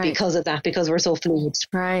because of that, because we're so fluid.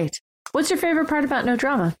 Right. What's your favorite part about No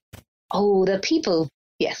Drama? Oh, the people.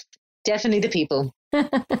 Yes, definitely the people.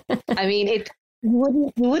 I mean,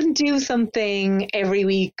 you wouldn't do something every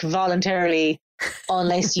week voluntarily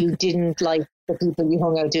unless you didn't like the people you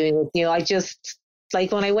hung out doing with. I just,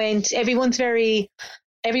 like, when I went, everyone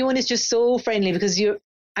is just so friendly, because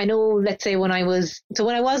I know, let's say when I was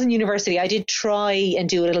in university, I did try and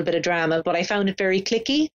do a little bit of drama, but I found it very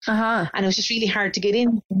cliquey. And it was just really hard to get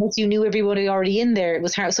in. Once you knew everybody already in there, it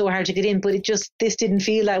was so hard to get in. But this didn't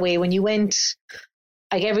feel that way when you went.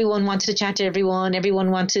 Like, everyone wanted to chat to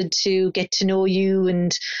everyone wanted to get to know you,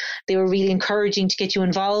 and they were really encouraging to get you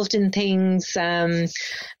involved in things. Because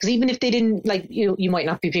even if they didn't, like, you might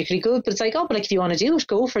not be particularly good, but it's like, but like, if you want to do it,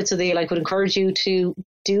 go for it. So they would encourage you to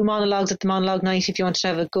do monologues at the monologue night if you wanted to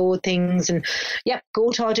have a go at things, and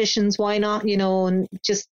go to auditions, why not, and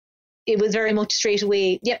just, it was very much straight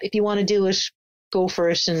away, if you want to do it, go for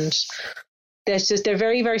it. And they're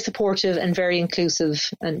very, very supportive and very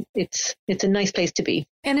inclusive, and it's a nice place to be.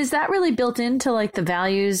 And is that really built into, like, the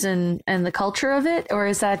values and the culture of it, or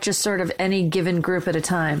is that just sort of any given group at a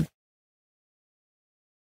time?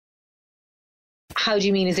 How do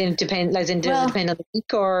you mean? Does it depend on the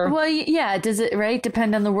week, or? Well, yeah. Does it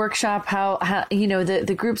depend on the workshop? How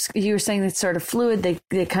the groups, you were saying, that's sort of fluid.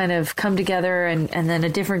 They kind of come together, and then a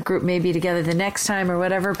different group may be together the next time or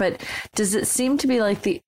whatever. But does it seem to be like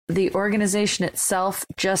the organization itself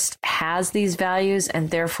just has these values,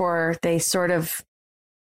 and therefore they becomes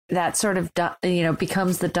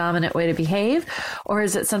the dominant way to behave? Or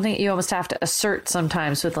is it something that you almost have to assert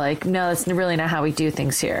sometimes with, like, no, that's really not how we do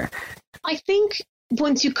things here? I think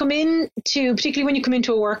once you come particularly when you come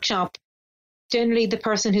into a workshop, generally the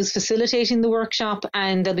person who's facilitating the workshop,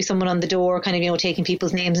 and there'll be someone on the door kind of, taking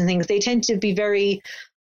people's names and things, they tend to be very,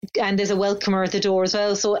 and there's a welcomer at the door as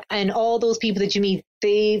well. So, and all those people that you meet,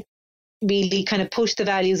 they really kind of push the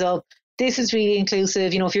values of, this is really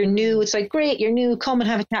inclusive. If you're new, it's like, great, you're new, come and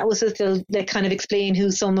have a chat with us. They'll kind of explain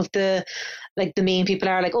who some of the main people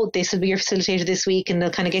are, like, this will be your facilitator this week, and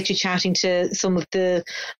they'll kind of get you chatting to some of the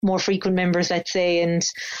more frequent members, let's say. And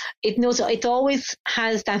it always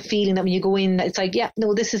has that feeling that when you go in, it's like,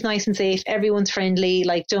 this is nice and safe, everyone's friendly,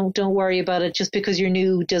 like, don't worry about it. Just because you're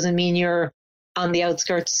new doesn't mean you're on the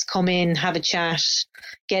outskirts. Come in, have a chat,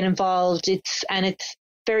 get involved. It's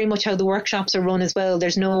very much how the workshops are run as well.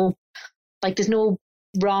 There's no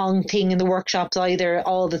wrong thing in the workshops either.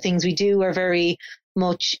 All the things we do are very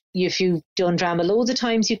much, if you've done drama loads of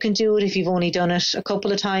times, you can do it. If you've only done it a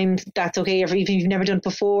couple of times, that's okay. Even if you've never done it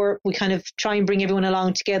before, we kind of try and bring everyone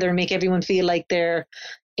along together and make everyone feel like they're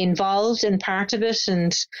involved and part of it.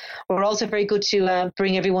 And we're also very good to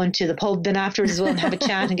bring everyone to the pub then afterwards as well, and have a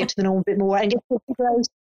chat and get to know a bit more, and get to figure out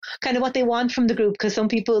kind of what they want from the group, because some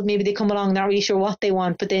people, maybe they come along not really sure what they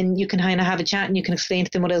want, but then you can kind of have a chat and you can explain to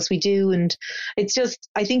them what else we do. And it's just,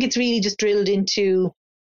 I think it's really just drilled into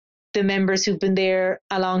the members who've been there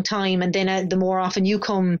a long time, and then the more often you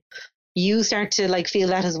come, you start to like feel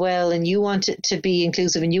that as well, and you want it to be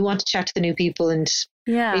inclusive, and you want to chat to the new people, and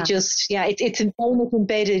it's almost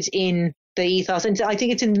embedded in the ethos. And I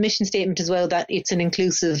think it's in the mission statement as well that it's an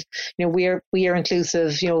inclusive, we are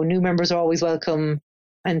inclusive, new members are always welcome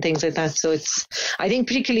and things like that. So it's, I think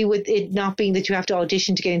particularly with it not being that you have to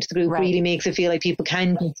audition to get into the group, really makes it feel like people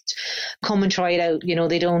can just come and try it out.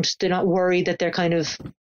 They're not worried that they're kind of,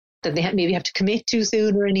 that they maybe have to commit too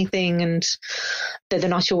soon or anything, and that they're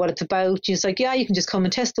not sure what it's about. Just like, you can just come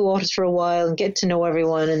and test the waters for a while and get to know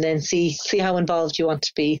everyone, and then see how involved you want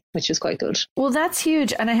to be, which is quite good. Well, that's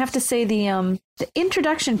huge. And I have to say the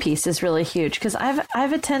introduction piece is really huge, because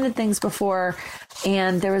I've attended things before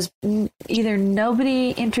and there was either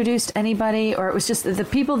nobody introduced anybody, or it was just the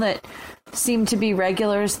people that seemed to be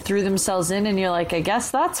regulars threw themselves in, and you're like, I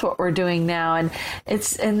guess that's what we're doing now.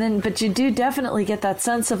 But you do definitely get that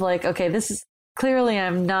sense of like, okay, this is clearly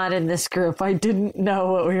I'm not in this group. I didn't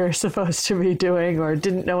know what we were supposed to be doing or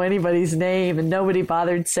didn't know anybody's name and nobody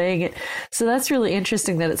bothered saying it. So that's really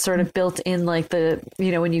interesting that it's sort of built in, like the,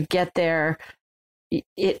 you know, when you get there,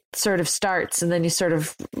 it sort of starts and then you sort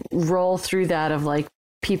of roll through that of like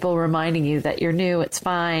people reminding you that you're new, it's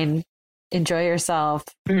fine, enjoy yourself,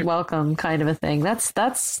 welcome, kind of a thing. That's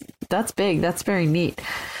big. That's very neat.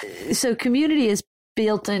 So community is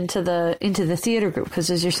built into the theater group because,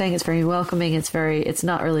 as you're saying, it's very welcoming. It's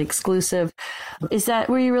not really exclusive. Is that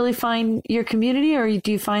where you really find your community, or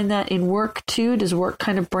do you find that in work too? Does work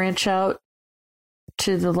kind of branch out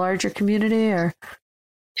to the larger community, or?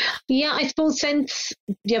 Yeah, I suppose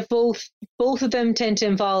both of them tend to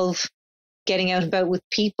involve getting out and about with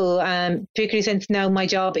people. Particularly since now my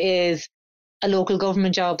job is a local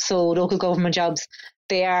government job, so local government jobs,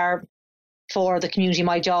 they are for the community.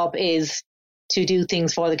 My job is to do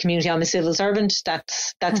things for the community. I'm a civil servant.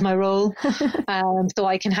 That's my role. So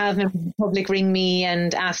I can have the public ring me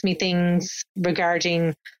and ask me things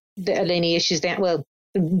regarding any issues that, well,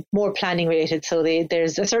 more planning related. So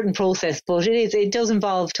there's a certain process, but it does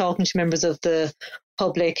involve talking to members of the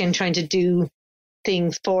public and trying to do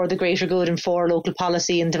things for the greater good and for local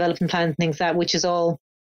policy and development plans and things like that, which is all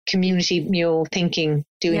community, thinking,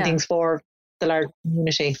 doing things for the large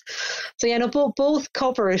community. So both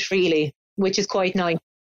cover it really, which is quite nice,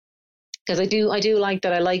 because I do like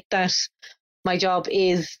that. I like that my job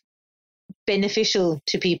is beneficial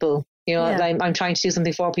to people. I'm trying to do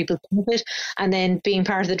something for people, and then being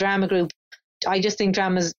part of the drama group, I just think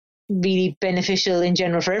drama is really beneficial in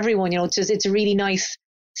general for everyone. It's a really nice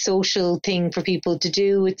social thing for people to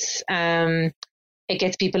do. It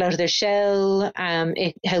gets people out of their shell.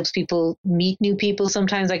 It helps people meet new people.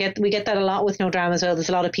 Sometimes we get that a lot with No Drama as well. There's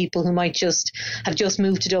a lot of people who might have just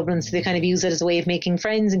moved to Dublin, so they kind of use it as a way of making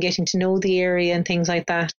friends and getting to know the area and things like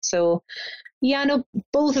that. So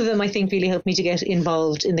both of them I think really helped me to get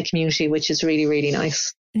involved in the community, which is really, really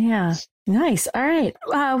nice. Yeah, nice. All right.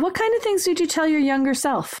 What kind of things would you tell your younger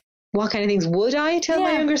self? What kind of things would I tell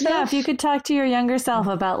my younger self? Yeah, if you could talk to your younger self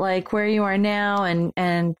about like where you are now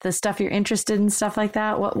and the stuff you're interested in, stuff like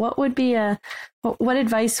that, what would be what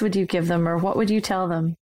advice would you give them, or what would you tell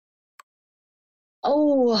them?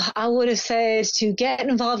 Oh, I would have said to get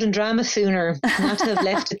involved in drama sooner, not to have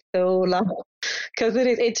left it so long, because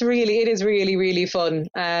it is really, really fun.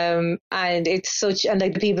 And it's and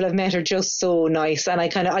the people I've met are just so nice, and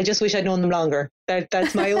I just wish I'd known them longer.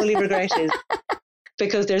 That's my only regret is.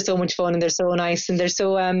 Because they're so much fun and they're so nice and they're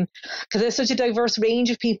so because there's such a diverse range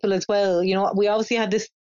of people as well. We obviously have this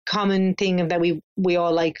common thing of that we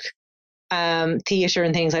all like theatre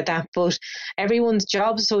and things like that, but everyone's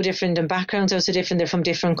jobs are so different and backgrounds are so different. They're from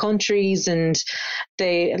different countries, and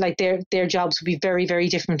they like their jobs would be very, very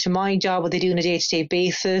different to my job, what they do on a day-to-day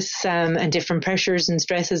basis, and different pressures and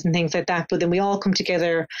stresses and things like that. But then we all come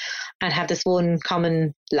together and have this one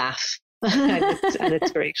common laugh. and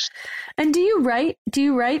it's great. And do you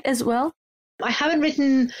write as well? I haven't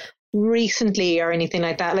written recently or anything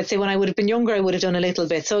like that. Let's say when I would have been younger, I would have done a little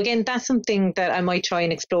bit. So again, that's something that I might try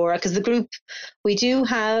and explore, because the group, we do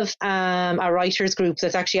have a writers group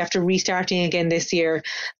that's actually after restarting again this year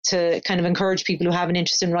to kind of encourage people who have an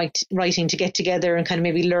interest in writing to get together and kind of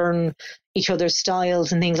maybe learn each other's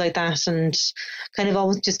styles and things like that, and kind of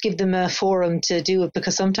always just give them a forum to do it,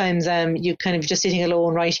 because sometimes you kind of just sitting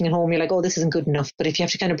alone writing at home, you're like, oh, this isn't good enough. But if you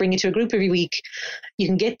have to kind of bring it to a group every week, you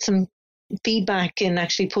can get some feedback and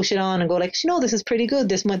actually push it on and go like, this is pretty good,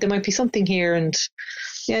 there might be something here. And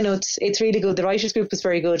it's really good. The writers group is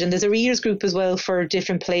very good, and there's a readers group as well for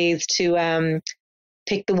different plays to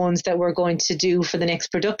pick the ones that we're going to do for the next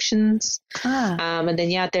productions. And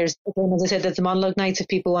then there's, as I said, there's the monologue nights if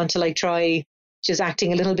people want to like try just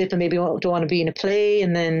acting a little bit but maybe don't want to be in a play.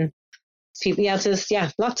 And then people,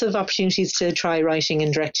 lots of opportunities to try writing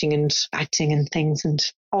and directing and acting and things, and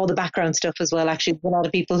all the background stuff as well. Actually, a lot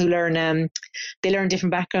of people who learn they learn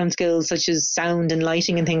different background skills such as sound and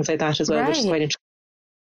lighting and things like that as well, which is quite interesting.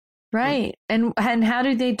 Right. And how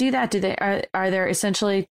do they do that? Are there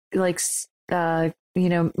essentially like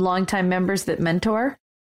longtime members that mentor?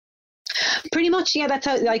 Pretty much, that's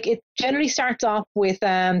how, like, it generally starts off with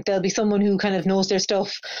there'll be someone who kind of knows their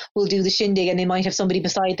stuff, will do the shindig, and they might have somebody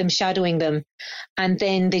beside them shadowing them, and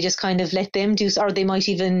then they just kind of let them do, or they might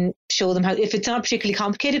even show them how. If it's not a particularly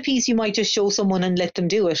complicated piece, you might just show someone and let them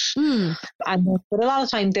do it. But a lot of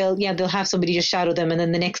time they'll have somebody just shadow them, and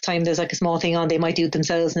then the next time there's like a small thing on, they might do it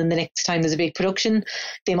themselves, and then the next time there's a big production,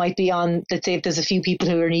 they might be on. Let's say if there's a few people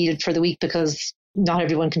who are needed for the week because not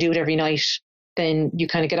everyone can do it every night, then you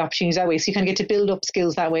kind of get opportunities that way. So you kind of get to build up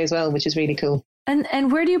skills that way as well, which is really cool.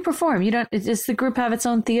 And where do you perform? Does the group have its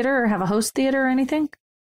own theater or have a host theater or anything?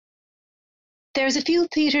 There's a few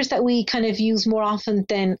theatres that we kind of use more often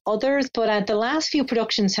than others, but the last few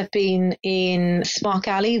productions have been in Smock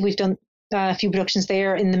Alley. We've done a few productions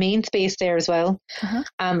there in the main space there as well. Uh-huh.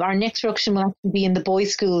 Our next production will actually be in the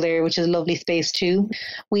boys' school there, which is a lovely space too.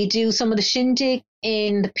 We do some of the shindig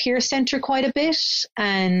in the Pearse Centre quite a bit,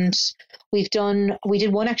 and we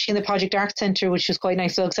did one actually in the Project Arts Centre, which was quite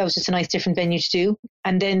nice because that was just a nice different venue to do.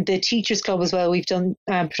 And then the Teachers Club as well, we've done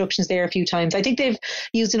productions there a few times. I think they've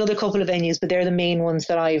used another couple of venues, but they're the main ones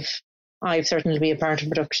that I've certainly been a part of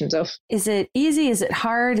productions of. Is it easy? Is it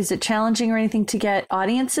hard? Is it challenging or anything to get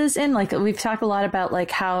audiences in? Like we've talked a lot about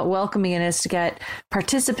like how welcoming it is to get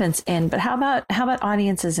participants in, but how about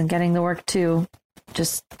audiences and getting the work to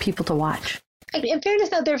just people to watch? In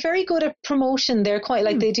fairness, now they're very good at promotion. They're quite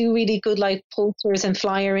like they do really good like posters and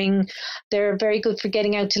flyering. They're very good for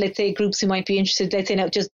getting out to, let's say, groups who might be interested. Let's say now,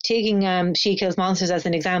 just taking She Kills Monsters as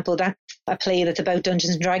an example. That's a play that's about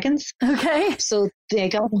Dungeons and Dragons. Okay. So they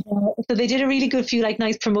did a really good few like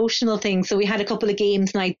nice promotional things. So we had a couple of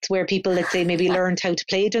games nights where people, let's say, maybe learned how to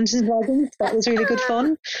play Dungeons and Dragons. That was really good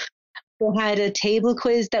fun. They had a table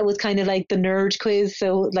quiz that was kind of like the nerd quiz.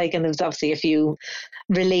 So like, and there was obviously a few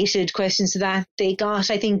related questions to that. They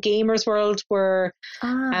got, I think, Gamers World were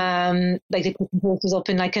like they put posters up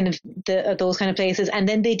in like kind of those kind of places. And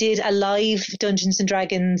then they did a live Dungeons and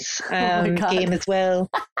Dragons game as well.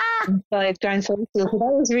 Like Grand Circle. So that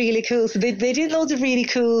was really cool. So they did loads of really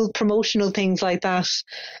cool promotional things like that,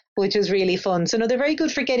 which was really fun. So no, they're very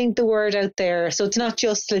good for getting the word out there. So it's not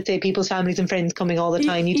just, let's say, people's families and friends coming all the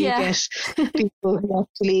time. You do get people who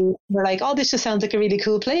actually were like, oh, this just sounds like a really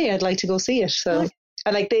cool play. I'd like to go see it. So I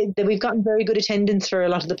like we've gotten very good attendance for a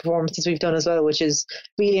lot of the performances we've done as well, which is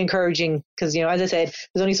really encouraging because, you know, as I said,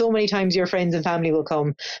 there's only so many times your friends and family will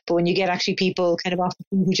come. But when you get actually people kind of often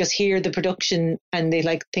who just hear the production and they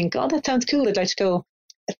like think, oh, that sounds cool, I'd like to go,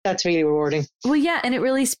 that's really rewarding. Well, yeah. And it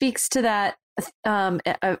really speaks to that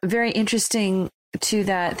very interesting to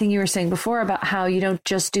that thing you were saying before about how you don't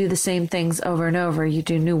just do the same things over and over. You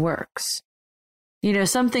do new works. You know,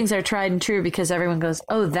 some things are tried and true because everyone goes,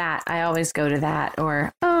 oh, that, I always go to that.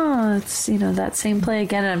 Or, oh, it's, you know, that same play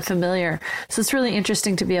again and I'm familiar. So it's really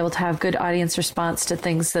interesting to be able to have good audience response to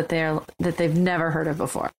things that they've never heard of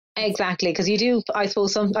before. Exactly. Because you do, I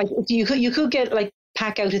suppose, you could get like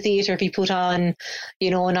pack out a theatre if you put on,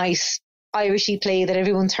 you know, a nice Irishy play that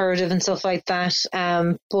everyone's heard of and stuff like that.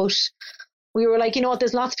 But we were like, you know what,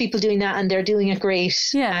 there's lots of people doing that and they're doing it great.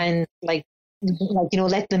 Yeah. And like, you know,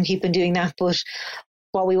 let them keep on doing that. But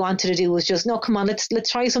what we wanted to do was just, no, come on, let's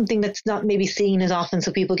try something that's not maybe seen as often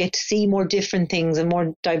so people get to see more different things and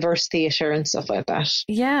more diverse theatre and stuff like that.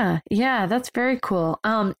 Yeah, that's very cool.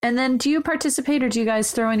 And then do you participate or do you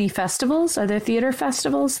guys throw any festivals? Are there theatre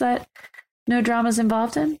festivals that No Drama's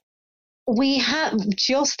involved in? We have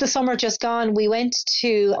just the summer just gone. We went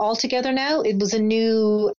to All Together Now. It was a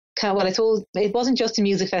new, well, I suppose it wasn't just a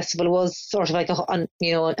music festival. It was sort of like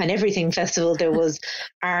an everything festival. There was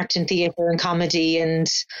art and theatre and comedy and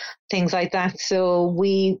things like that. So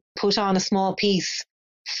we put on a small piece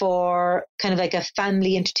for kind of like a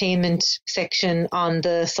family entertainment section on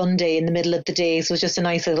the Sunday in the middle of the day. So it was just a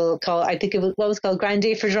nice little call. I think it was called Grand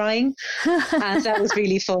Day for Drawing. And that was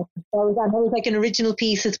really fun. That was like an original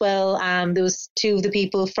piece as well. There was two of the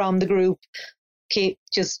people from the group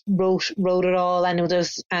just wrote it all, and it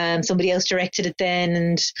was somebody else directed it then,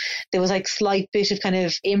 and there was like slight bit of kind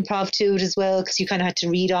of improv to it as well because you kind of had to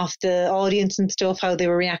read off the audience and stuff how they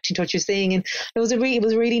were reacting to what you're saying, and it was a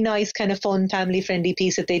really nice kind of fun family friendly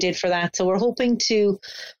piece that they did for that. So we're hoping to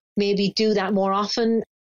maybe do that more often,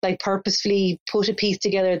 like purposefully put a piece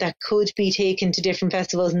together that could be taken to different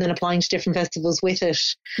festivals and then applying to different festivals with it.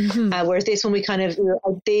 Mm-hmm. Whereas this one we kind of,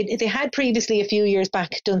 they had previously a few years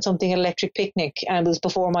back done something at Electric Picnic, and it was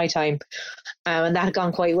before my time, and that had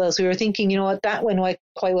gone quite well. So we were thinking, you know what, that went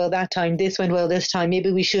quite well that time, this went well this time,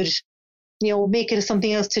 maybe we should, you know, make it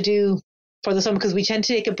something else to do for the summer, because we tend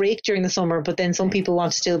to take a break during the summer, but then some people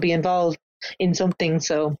want to still be involved in something,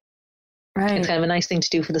 so it's kind of a nice thing to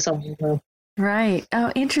do for the summer as well. Right.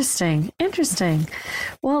 Oh, interesting.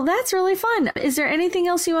 Well, that's really fun. Is there anything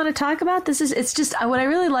else you want to talk about? It's just what I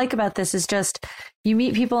really like about this is just you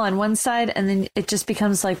meet people on one side and then it just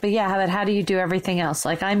becomes like, but yeah, how do you do everything else?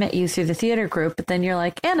 Like I met you through the theater group, but then you're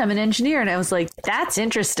like, and I'm an engineer. And I was like, that's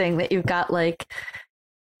interesting that you've got like,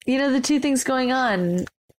 you know, the two things going on.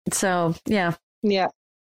 So, yeah. Yeah.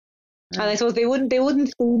 And I suppose they wouldn't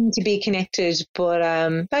seem to be connected, but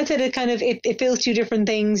I said it kind of it feels two different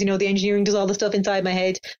things. You know, the engineering does all the stuff inside my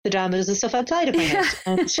head, the drama does the stuff outside of my head.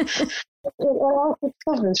 And It's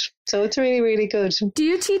covered. So it's really, really good. Do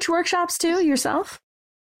you teach workshops too yourself?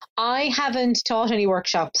 I haven't taught any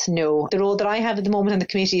workshops, no. The role that I have at the moment on the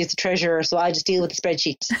committee is the treasurer, so I just deal with the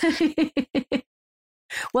spreadsheets.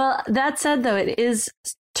 Well, that said, though, it is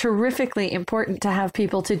terrifically important to have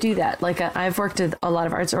people to do that. Like I've worked with a lot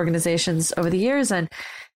of arts organizations over the years, and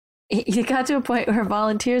it got to a point where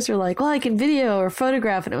volunteers were like, well, I can video or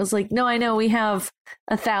photograph. And it was like, no, I know we have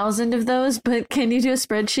 1,000 of those, but can you do a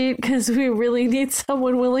spreadsheet? Because we really need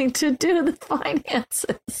someone willing to do the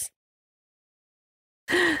finances.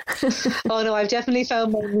 Oh, no, I've definitely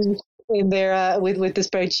found my niche in there with the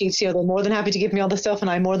spreadsheets. They're more than happy to give me all the stuff, and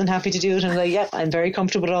I'm more than happy to do it. And I'm like, yep, I'm very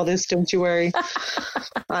comfortable with all this. Don't you worry.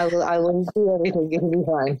 I will do everything. It'll be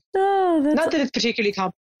fine. Oh, not that it's particularly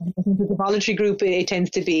complicated. The voluntary group, it tends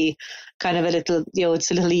to be kind of a little, it's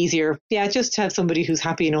a little easier. Yeah, just to have somebody who's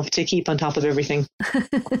happy enough to keep on top of everything.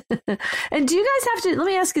 And do you guys have to, let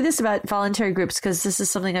me ask you this about voluntary groups, because this is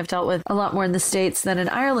something I've dealt with a lot more in the States than in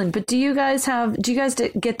Ireland, but do you guys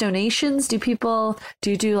get donations? Do you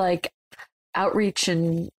do like outreach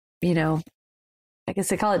and, I guess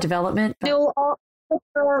they call it development? No,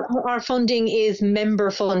 our funding is member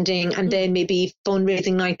funding and then maybe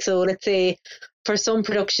fundraising nights. So let's say for some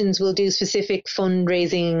productions, we'll do specific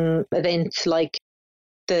fundraising events like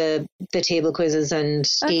the table quizzes and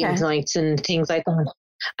games nights and things like that.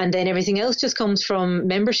 And then everything else just comes from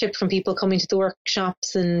membership, from people coming to the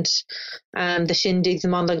workshops and the shindigs and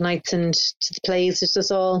monologue nights and to the plays. It's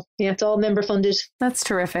just all member funded. That's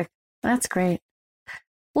terrific. That's great.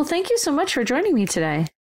 Well, thank you so much for joining me today.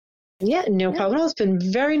 Yeah, no problem. It's been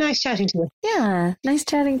very nice chatting to you. Yeah, nice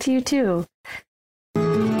chatting to you too.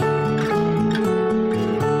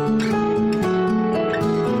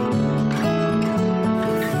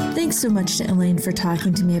 Thanks so much to Elaine for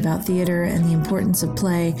talking to me about theatre and the importance of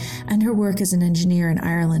play and her work as an engineer in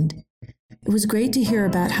Ireland. It was great to hear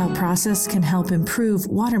about how process can help improve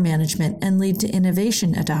water management and lead to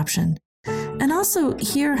innovation adoption. And also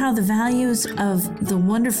hear how the values of the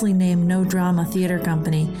wonderfully named No Drama Theatre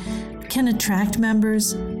Company can attract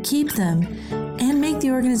members, keep them, and make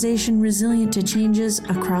the organization resilient to changes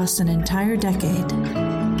across an entire decade.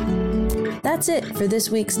 That's it for this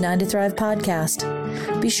week's 9 to Thrive podcast.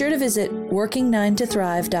 Be sure to visit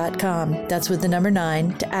working9tothrive.com. That's with the number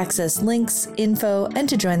 9 to access links, info, and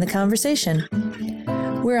to join the conversation.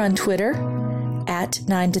 We're on Twitter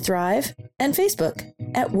 @9tothrive and Facebook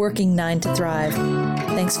 @Working9tothrive.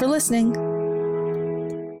 Thanks for listening.